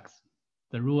of X,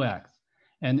 the rule X,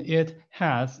 and it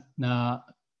has the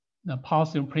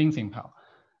positive principle.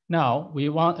 Now we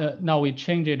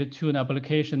change it to an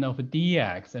application of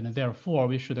dx, and therefore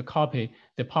we should copy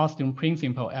the positive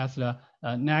principle as the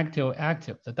negative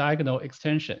active, the diagonal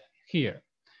extension here.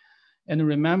 And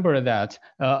remember that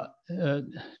the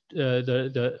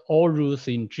all rules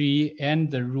in G and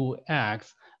the rule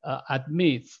X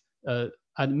admits the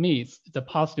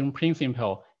positive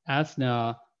principle as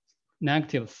the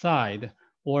negative side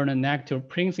or the negative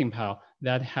principle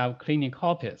that have cleaning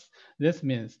copies. This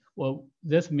means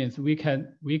we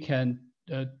can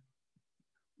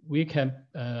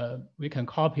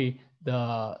copy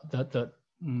the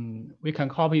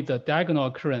diagonal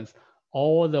occurrence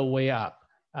all the way up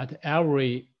at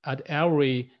every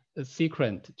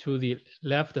sequence to the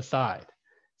left side.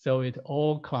 So it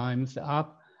all climbs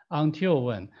up until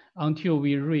when? Until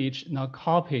we reach the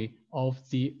copy of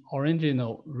the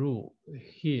original rule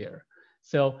here.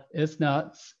 So it's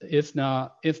an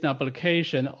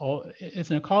application, or it's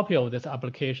a copy of this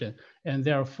application, and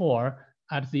therefore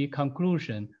at the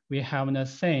conclusion we have the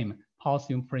same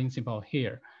positive principle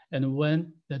here. And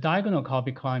when the diagonal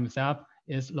copy climbs up,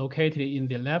 is located in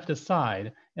the left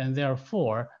side, and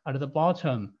therefore at the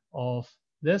bottom of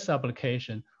this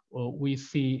application, we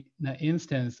see the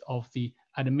instance of the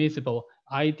admissible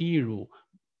ID rule,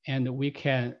 and we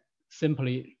can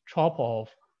simply chop off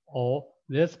all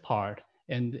this part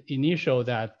and initial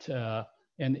that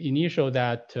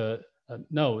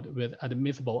node with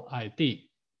admissible ID.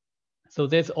 So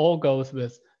this all goes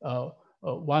with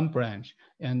one branch,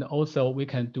 and also we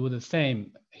can do the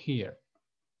same here.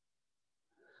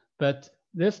 But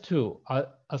these two are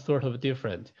sort of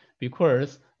different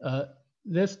because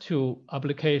these 2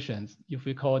 applications, if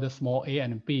we call the small a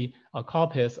and b, are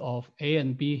copies of a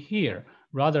and b here,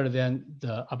 rather than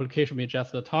the application we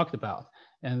just talked about.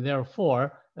 And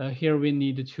therefore, here we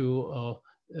need to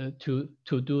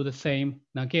do the same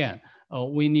again.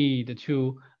 We need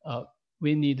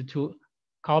to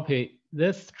copy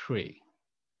this tree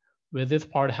with this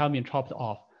part having chopped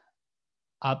off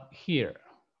up here.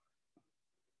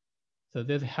 So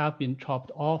this has been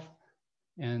chopped off,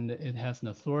 and it has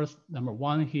the source number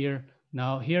 1 here.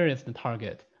 Now here is the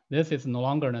target. This is no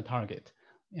longer the target,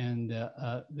 and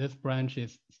this branch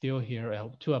is still here. I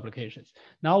have 2 applications.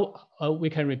 Now we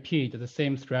can repeat the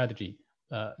same strategy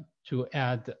to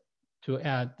add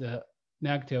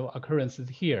negative occurrences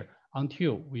here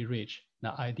until we reach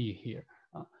the ID here.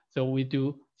 So we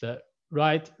do the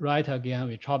right again.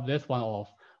 We chop this one off.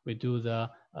 we do the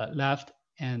left,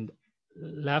 and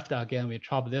left again, we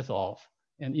chop this off.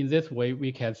 And in this way,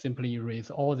 we can simply erase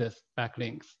all these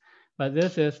backlinks. But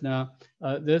this is the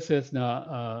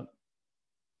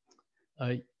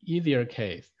easier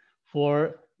case.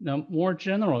 For the more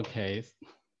general case,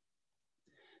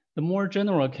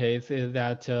 is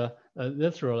that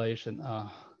this relation.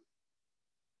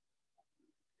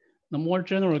 The more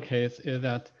general case is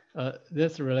that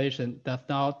this relation does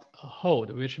not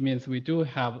hold, which means we do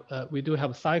have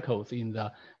cycles in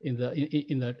the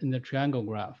triangle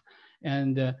graph,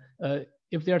 and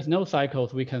if there's no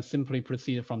cycles, we can simply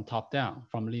proceed from top down,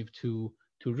 from leaf to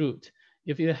root.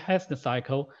 If it has the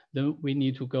cycle, then we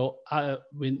need to go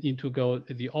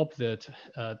the opposite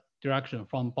direction,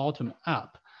 from bottom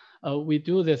up. We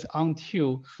do this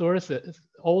until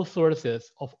all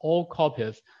sources of all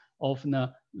copies of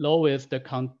the lowest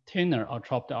container are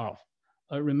chopped off.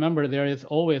 Remember, there is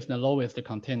always the lowest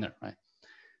container, right?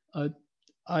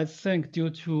 I think due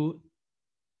to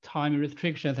time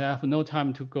restrictions, I have no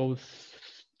time to go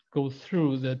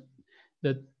through the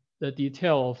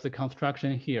detail of the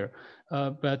construction here.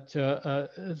 But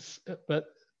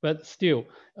still,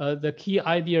 the key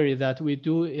idea is that we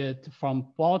do it from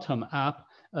bottom up,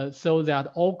 so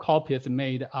that all copies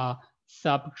made are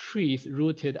subtrees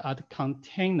rooted at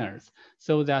containers,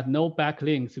 so that no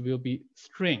backlinks will be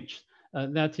strange.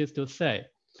 That is to say,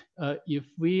 if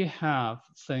we have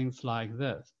things like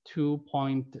this, 2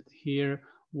 point here,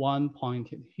 1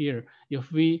 point here,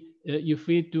 if we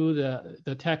do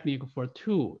the technique for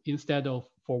 2 instead of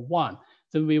for 1,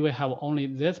 then we will have only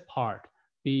this part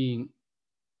being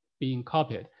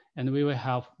copied, and we will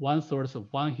have one source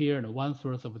of 1 here and one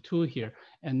source of 2 here.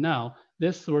 And now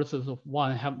these sources of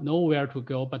 1 have nowhere to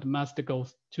go but must go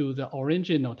to the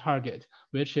original target,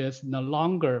 which is no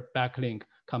longer backlink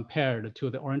compared to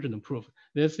the original proof.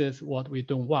 This is what we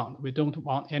don't want. We don't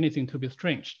want anything to be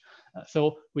strange.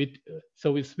 So we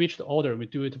switch the order. We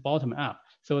do it bottom up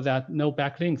so that no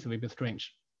backlinks will be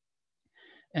strange.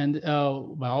 And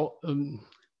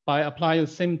by applying the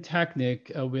same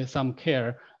technique with some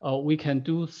care, we can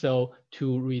do so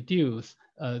to reduce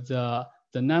the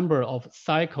number of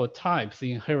cycle types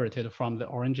inherited from the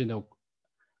original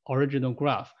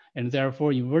graph, and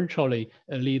therefore eventually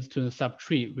leads to a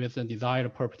subtree with the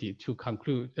desired property to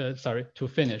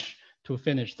finish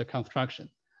the construction.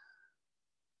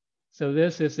 So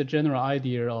this is the general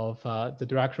idea of the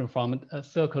direction from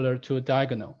circular to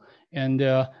diagonal. And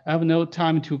I have no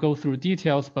time to go through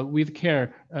details, but with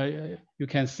care, you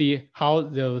can see how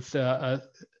those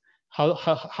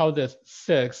how the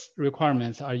 6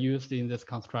 requirements are used in this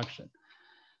construction.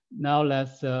 Now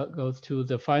let's go to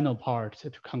the final part to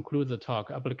conclude the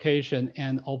talk: application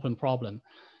and open problem.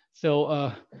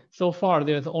 So so far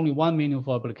there's only one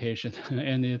meaningful application,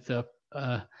 and it's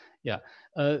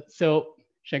so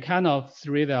Shekhanov's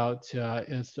readout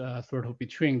is sort of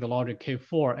between the logic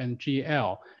K4 and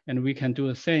GL, and we can do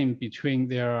the same between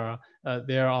there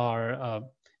are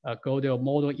Gödel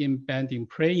model embedding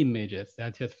pre-images,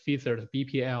 that is featured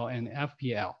BPL and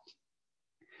FPL.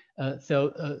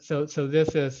 So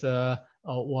this is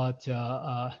what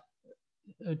Zhu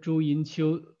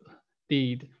Yinqiu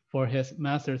did for his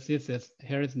master thesis.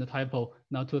 Here is the typo,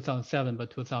 not 2007,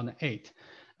 but 2008.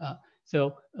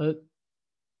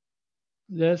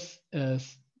 This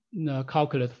is the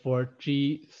calculus for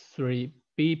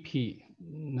G3BP,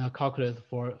 the calculus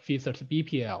for features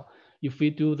BPL. If we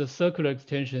do the circular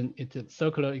extension, it's a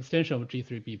circular extension of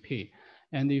G3BP.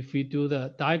 And if we do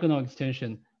the diagonal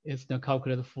extension, it's the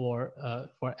calculus for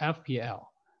FPL.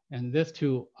 And these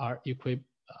two are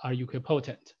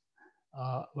equipotent.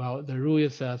 Well, the rule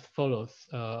is as follows,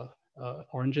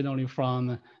 originally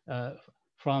from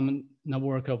the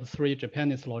work of 3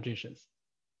 Japanese logicians.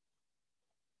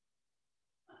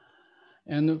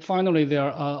 And finally,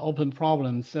 there are open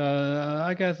problems.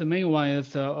 I guess the main one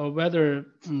is whether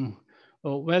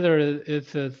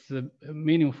it's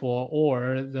meaningful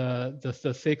or the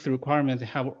 6 requirements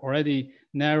have already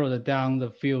narrowed down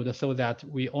the field so that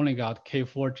we only got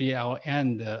K4, GL,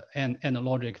 and the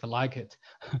logic like it.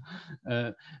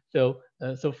 So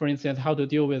for instance, how to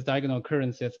deal with diagonal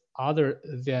occurrences other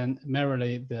than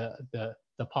merely the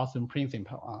Poisson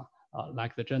principle.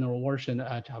 Like the general version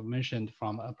that I've mentioned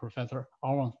from Professor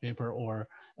Arwan's paper, or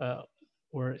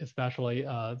especially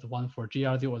the one for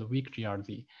GRZ or the weak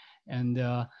GRZ. And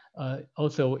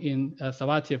also in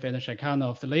Savatyev and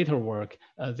Shekhanov's later work,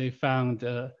 they found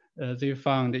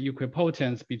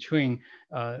equipotence between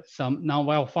some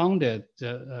non-well-founded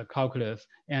calculus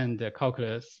and the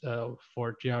calculus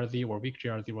for GRZ or weak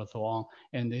GRZ or so on.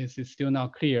 And it is still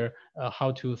not clear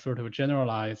how to sort of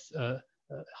generalize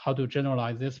how to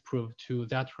generalize this proof to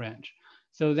that range.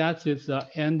 So that is the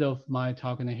end of my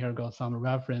talk, and here go some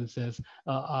references.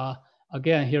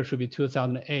 Again, here should be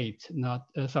 2008, not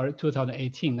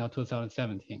 2018, not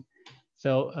 2017.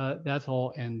 So that's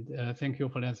all, and thank you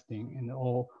for listening. And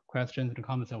all questions and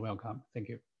comments are welcome. Thank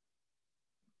you.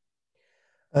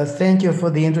 Thank you for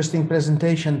the interesting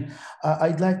presentation.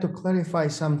 I'd like to clarify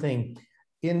something.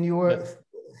 In your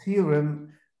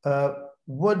theorem,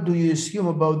 what do you assume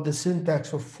about the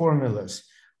syntax of formulas?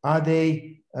 Are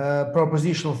they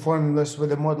propositional formulas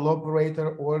with a model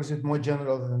operator, or is it more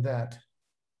general than that?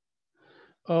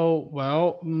 Oh,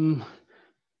 well,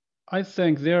 I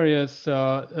think there is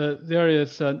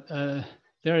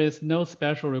no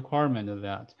special requirement of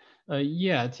that.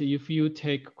 Yet, if you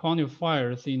take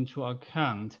quantifiers into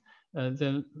account,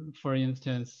 then, for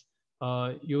instance,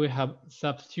 you will have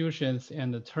substitutions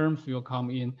and the terms will come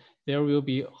in. There will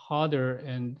be harder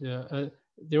and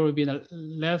there will be a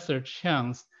lesser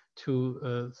chance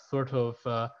to sort of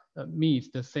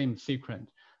meet the same sequent.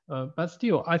 But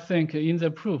still, I think in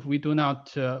the proof we do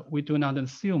not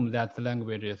assume that the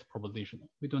language is propositional.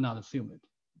 We do not assume it.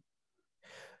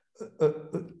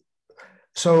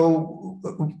 So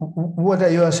what are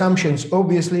your assumptions?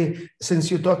 Obviously,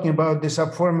 since you're talking about the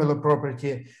subformula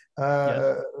property,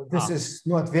 this is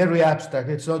not very abstract.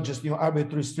 It's not just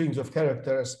arbitrary strings of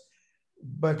characters,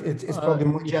 but it's probably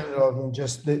more general than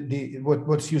just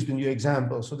what's used in your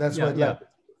example. So that's what I'd like to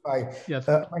clarify. Yes.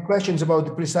 My question is about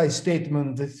the precise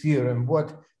statement, the theorem.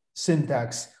 What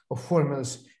syntax of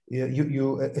formulas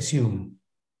you assume?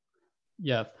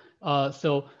 Yes.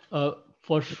 So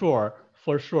for sure,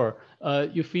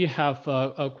 if we have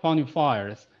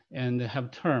quantifiers and have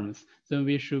terms, then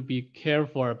we should be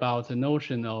careful about the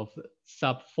notion of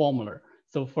subformula.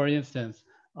 So for instance,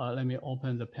 let me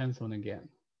open the pencil again.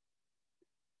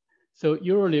 So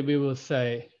usually we will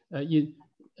say, in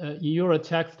your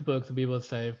textbooks, we will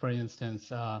say, for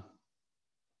instance, AT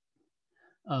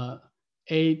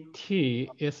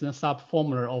is the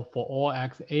subformula for all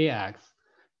x, AX,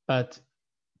 but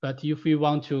if we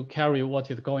want to carry what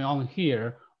is going on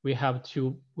here, we have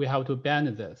to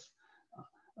bend this.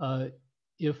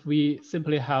 If we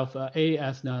simply have A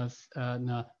as the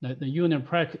unit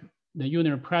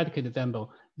predicate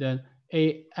example, then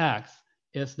AX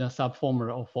is the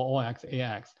subformula for all x,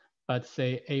 AX, but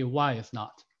say AY is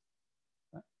not.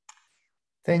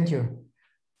 Thank you.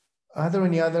 Are there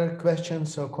any other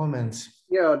questions or comments?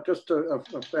 Yeah, just a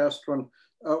fast one.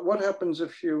 What happens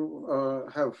if you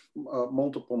have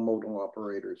multiple modal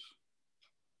operators?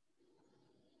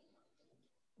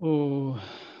 Oh,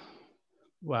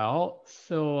 well,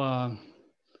 so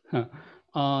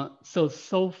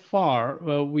so far,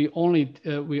 well, we only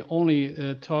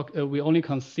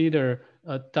consider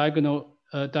a diagonal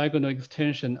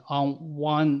extension on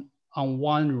one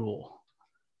rule.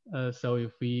 So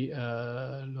if we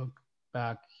look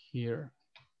back here,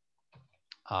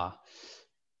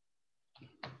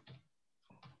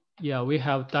 yeah, we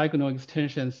have diagonal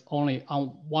extensions only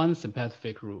on one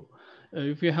specific rule.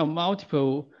 If you have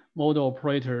multiple modal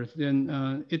operators, then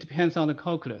it depends on the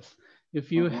calculus.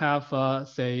 If you have,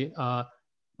 say,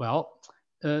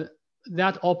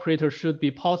 that operator should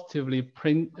be positively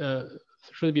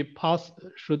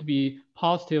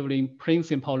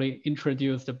principally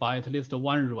introduced by at least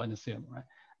one rule and assume, right?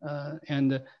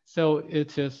 And so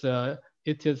it is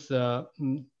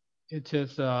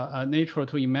natural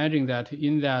to imagine that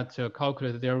in that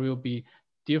calculus there will be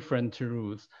different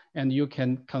rules, and you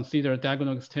can consider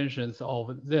diagonal extensions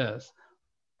of this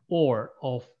or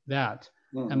of that.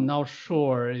 I'm not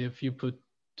sure if you put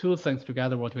two things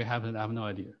together what will happen. I have no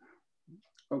idea.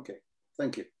 Okay,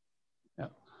 thank you.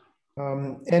 Yeah.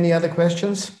 Any other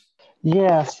questions?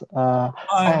 Yes, I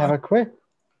have a question.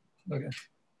 Okay.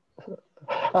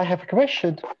 I have a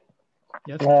question.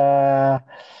 Yes.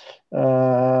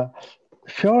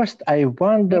 First, I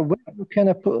wonder whether you can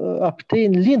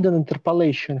obtain Linden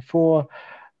interpolation for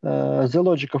the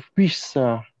logic of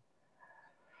Visser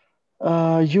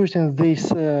using this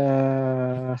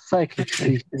cyclic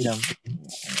system,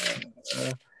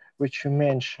 which you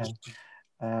mentioned.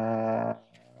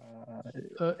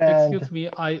 Excuse me,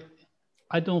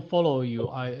 I don't follow you.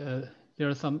 There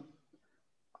are some.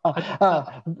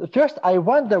 First, I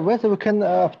wonder whether we can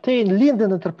obtain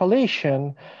Linden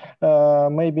interpolation,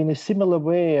 maybe in a similar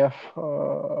way of,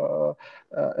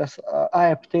 as I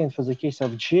obtained for the case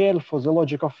of GL for the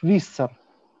logic of Visser.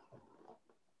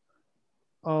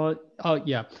 Oh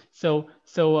yeah. So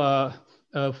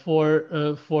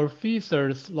for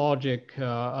Visser's logic,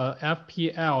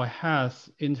 FPL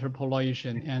has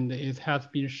interpolation, and it has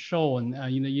been shown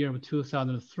in the year of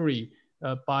 2003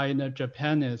 by the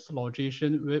Japanese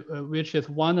logician, which is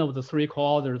one of the 3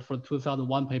 co-authors for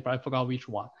 2001 paper. I forgot which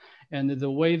one. And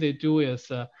the way they do is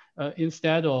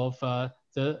instead of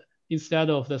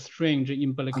the strange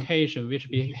implication, which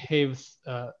behaves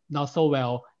not so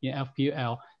well in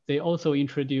FPL, they also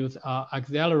introduce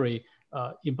auxiliary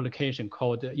implication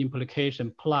called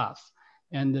implication plus,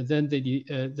 and then they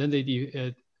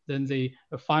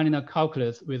find a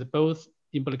calculus with both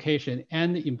implication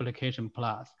and implication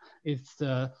plus.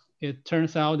 It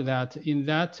turns out that in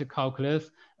that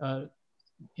calculus,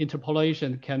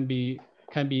 interpolation can be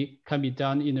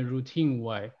done in a routine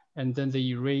way, and then they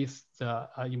erase the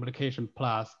implication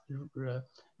plus,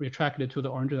 retract it to the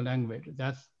original language.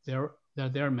 That's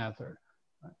their method.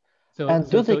 So, and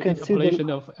do they consider interpolation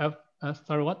of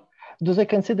sorry, what? Do they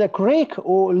consider Craig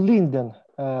or Linden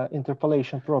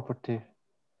interpolation property?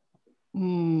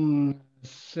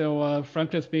 So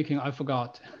frankly speaking, I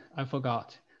forgot.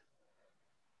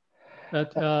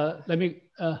 But let me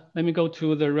go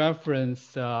to the reference.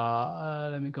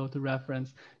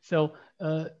 So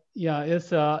yeah,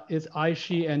 it's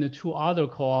Aishi and 2 other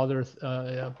co-authors,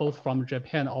 both from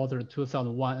Japan, authored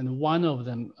 2001, and one of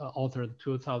them authored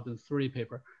 2003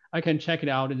 paper. I can check it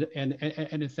out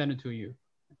and send it to you.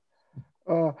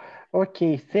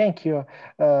 Okay, thank you.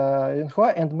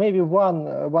 And maybe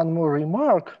one more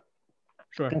remark.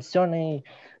 Sure. Concerning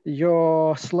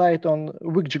your slide on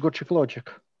Wikigorchik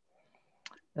logic.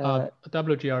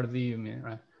 WGRZ, you mean,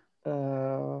 right?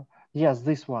 Yes,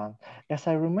 this one. As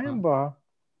I remember,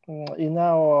 in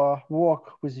our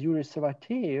work with Yuri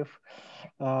Savateev,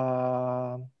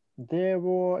 there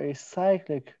were a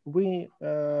cyclic, we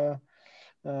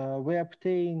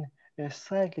obtain a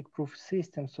cyclic proof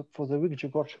system for the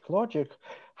Wikigorchik logic.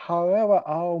 However,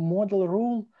 our model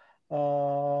rule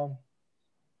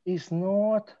is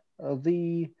not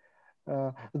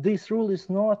this rule is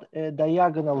not a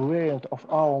diagonal variant of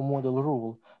our model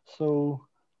rule. So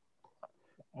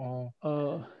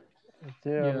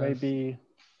there may be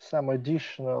some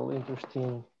additional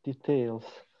interesting details.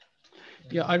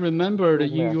 Yeah, I remembered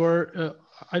in your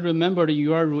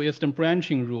rule is the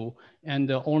branching rule,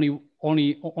 and only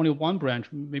one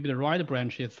branch, maybe the right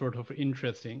branch, is sort of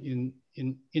interesting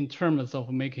in terms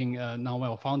of making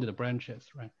non-well-founded branches,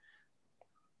 right?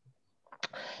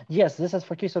 Yes, this is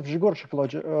for case of Zhigorchik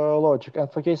logic, and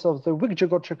for case of the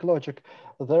Wikigorchik logic,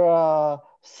 there are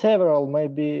several,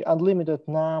 maybe unlimited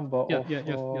number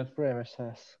of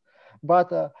premises.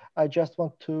 But I just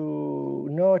want to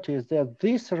notice that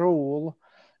this rule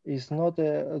is not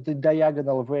the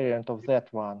diagonal variant of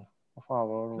that one, of our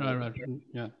rule. Right.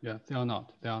 Yeah, they are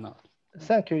not.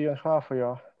 Thank you, Junhua, for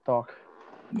your talk.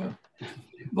 Yeah.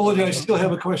 Volodya, I still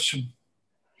have a question.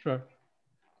 Sure.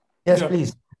 Yes,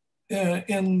 please.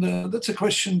 And that's a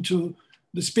question to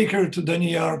the speaker, to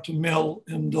Daniar, to Mel,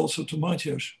 and also to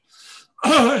Matthias,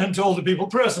 and to all the people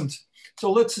present.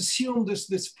 So let's assume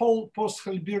this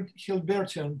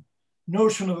post-Hilbertian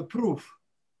notion of a proof.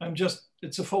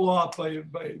 It's a follow-up by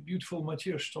beautiful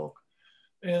Matthias talk.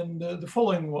 And the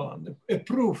following one, a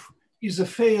proof is a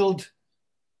failed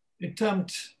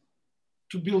attempt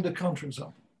to build a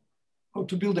counterexample, or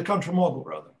to build a countermodel,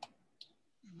 rather.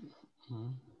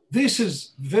 Mm-hmm. This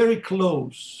is very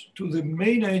close to the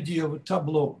main idea of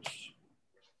tableaus.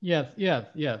 Yes.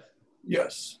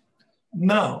 Yes.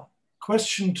 Now,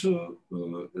 question.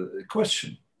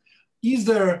 Is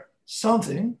there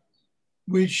something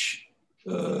which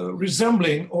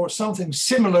resembling or something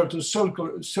similar to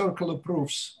circular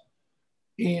proofs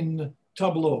in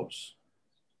tableaus?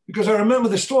 Because I remember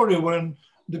the story when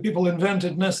the people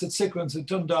invented nested sequence, it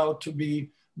turned out to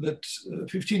be that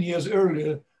 15 years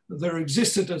earlier, there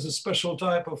existed as a special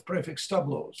type of prefix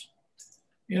tableaus.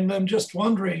 And I'm just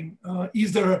wondering,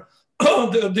 is there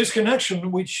this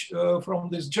connection, which from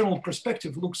this general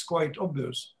perspective looks quite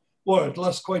obvious, or at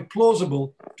least quite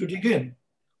plausible to dig in?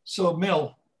 So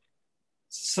Mel,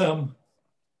 Sam,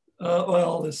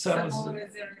 well, the Sam is,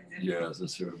 yes,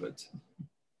 that's true, but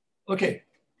okay,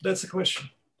 that's the question.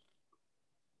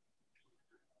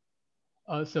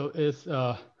 So it's,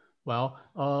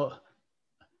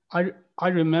 I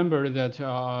remember that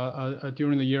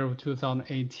during the year of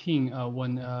 2018,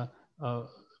 when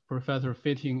Professor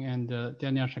Fitting and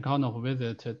Daniel Shekhanov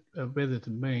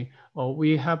visited me,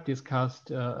 we have discussed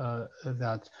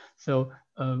that. So,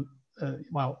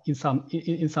 in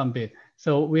some bit.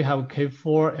 So we have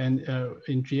K4, and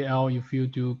in GL, if you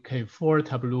do K4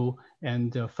 tableau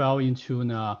and fell into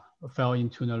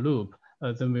the loop,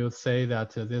 then we'll say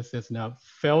that this is a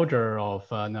failure of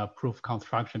proof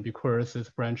construction because this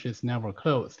branch is never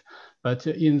closed. But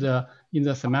in the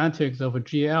semantics of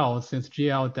GL, since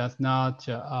GL does not,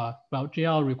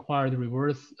 GL requires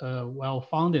reverse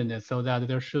well-foundedness, so that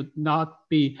there should not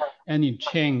be any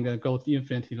chain that goes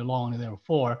infinitely long.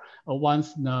 Therefore,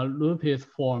 once the loop is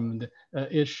formed,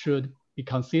 it should be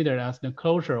considered as the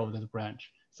closure of this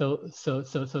branch. So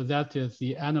that is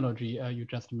the analogy you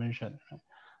just mentioned.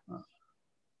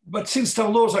 But since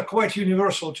tableaus are quite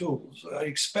universal tools, I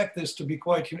expect this to be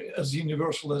quite as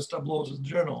universal as tableaus in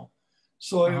general.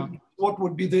 So what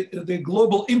would be the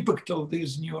global impact of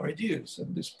these new ideas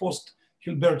and this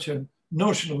post-Hilbertian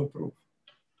notion of a proof?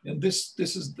 And this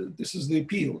is the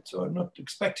appeal. So I'm not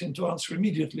expecting to answer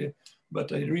immediately,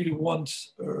 but I really want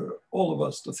all of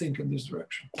us to think in this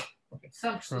direction. Okay.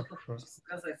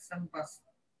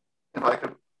 If I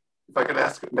could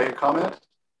make a comment.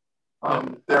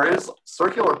 There is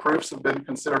circular proofs have been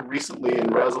considered recently in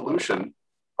resolution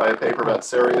by a paper about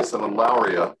Sarius and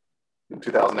Lauria in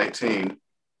 2018,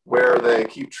 where they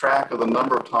keep track of the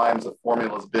number of times a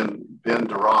formula has been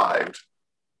derived.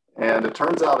 And it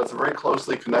turns out it's very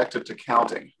closely connected to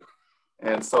counting.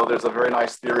 And so there's a very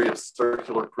nice theory of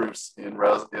circular proofs in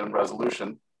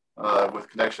resolution with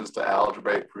connections to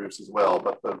algebraic proofs as well.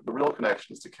 But the real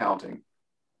connection is to counting.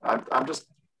 I'm just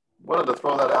wanted to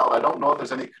throw that out. I don't know if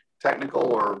there's any technical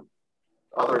or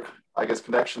other, I guess,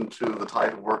 connection to the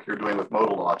type of work you're doing with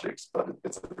modal logics, but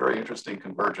it's a very interesting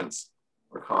convergence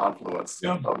or confluence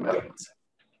of methods.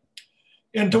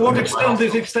 And to what extent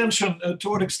this extension, to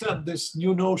what extent this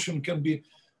new notion can be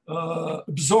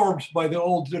absorbed by the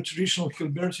traditional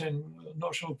Hilbertian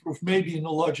notion of proof, maybe in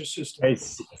a larger system?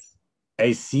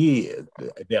 I see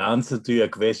the answer to your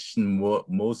question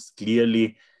most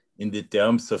clearly in the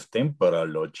terms of temporal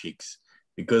logics.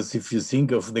 Because if you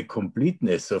think of the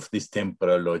completeness of this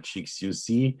temporal logics, you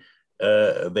see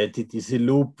that it is a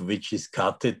loop which is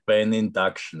cutted by an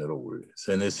induction rule.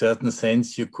 So in a certain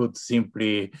sense, you could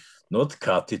simply not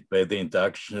cut it by the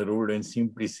induction rule and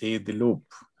simply say the loop.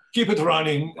 Keep it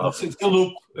running, it's a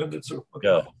loop, and it's okay.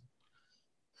 Yeah.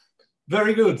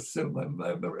 Very good. So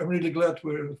I'm really glad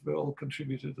we all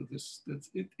contributed to this.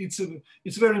 It's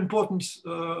a very important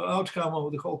outcome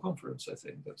of the whole conference, I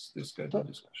think, that's this kind of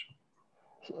discussion.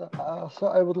 So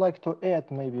I would like to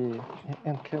add maybe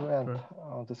and comment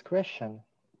on this question.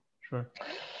 Sure.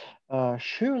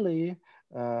 Surely,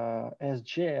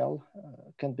 SGL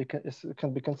can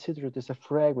be considered as a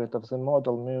fragment of the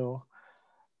model mu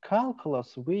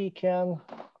calculus. We can,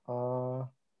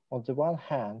 on the one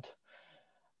hand,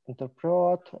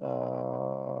 interpret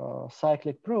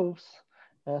cyclic proofs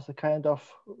as a kind of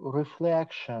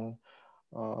reflection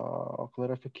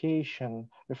clarification,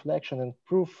 reflection and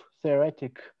proof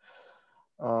theoretic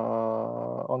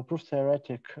on proof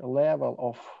theoretic level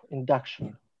of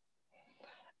induction.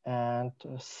 And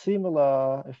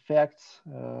similar effects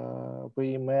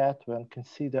we met when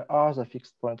consider other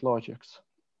fixed point logics.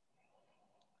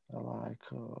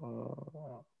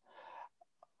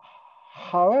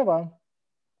 However,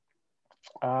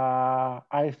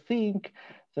 I think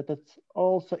that it's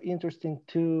also interesting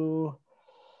to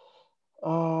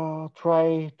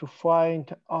try to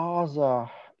find other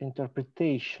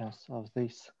interpretations of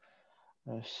this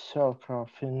circular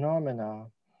phenomena,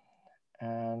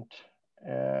 and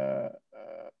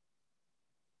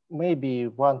maybe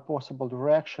one possible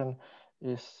direction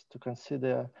is to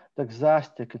consider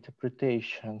doxastic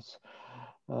interpretations.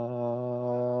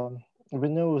 We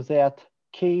know that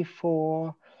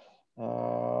K4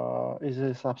 is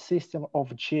a subsystem of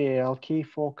GL.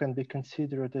 K4 can be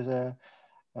considered as a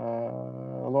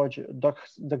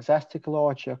doxastic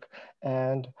logic,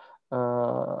 and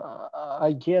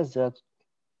I guess that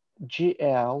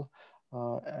GL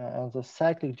and the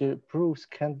cyclic proofs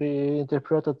can be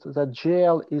interpreted that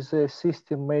GL is a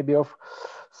system maybe of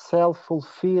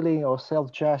self-fulfilling or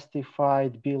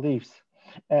self-justified beliefs,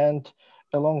 and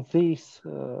along this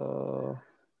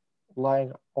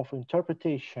line of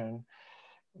interpretation,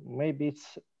 maybe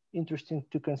it's interesting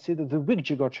to consider the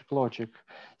Wyk-Grzegorczyk logic,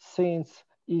 since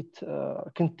it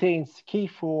contains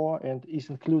K4 and is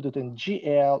included in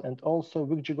GL, and also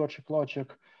Wyk-Grzegorczyk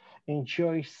logic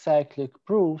enjoys cyclic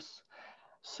proofs.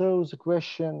 So the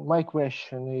question, my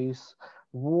question is,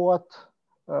 what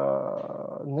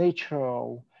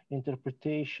natural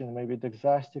interpretation, maybe the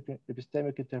doxastic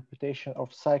epistemic interpretation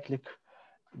of cyclic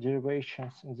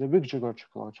derivations in the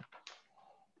Wyk-Grzegorczyk logic?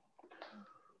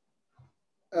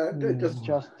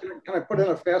 Can I put in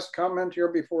a fast comment here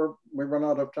before we run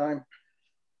out of time?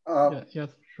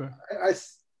 Yes, sure.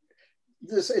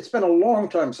 It's been a long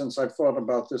time since I've thought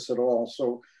about this at all.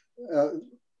 So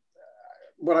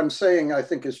what I'm saying, I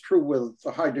think, is true with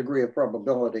a high degree of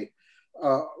probability.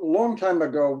 A long time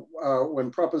ago,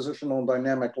 when propositional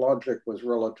dynamic logic was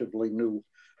relatively new,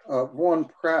 Vaughan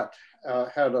Pratt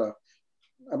had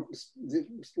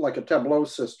like a Tableau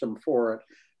system for it,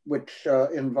 which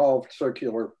involved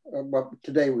circular, what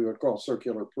today we would call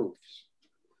circular proofs.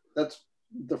 That's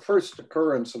the first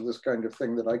occurrence of this kind of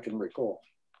thing that I can recall.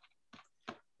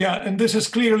 Yeah, and this is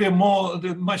clearly a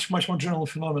much more general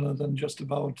phenomenon than just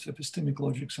about epistemic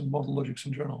logics and model logics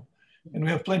in general. And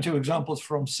we have plenty of examples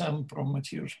from Sam, from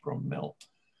Matthias, from Mel.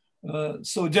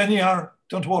 So Daniel,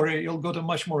 don't worry, you'll go to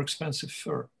much more expensive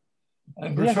fur.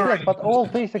 Yes, but all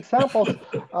these examples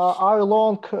are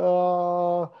along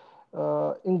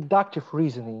inductive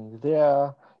reasoning. They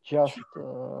are just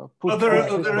they're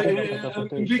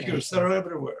ambiguous, they're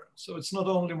everywhere. So it's not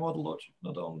only model logic,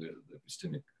 not only the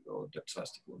epistemic or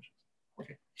depth-stastic logic.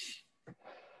 Okay.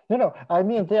 No, I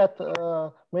mean that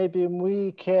maybe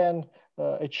we can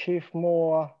achieve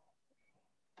more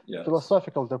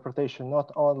philosophical interpretation,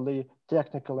 not only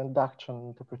technical induction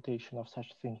interpretation of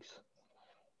such things.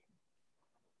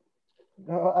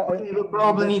 We will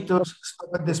probably need to stop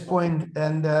at this point,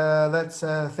 and let's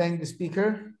thank the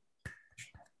speaker.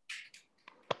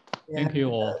 Thank you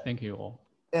all. Thank you all.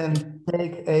 And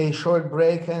take a short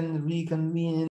break and reconvene.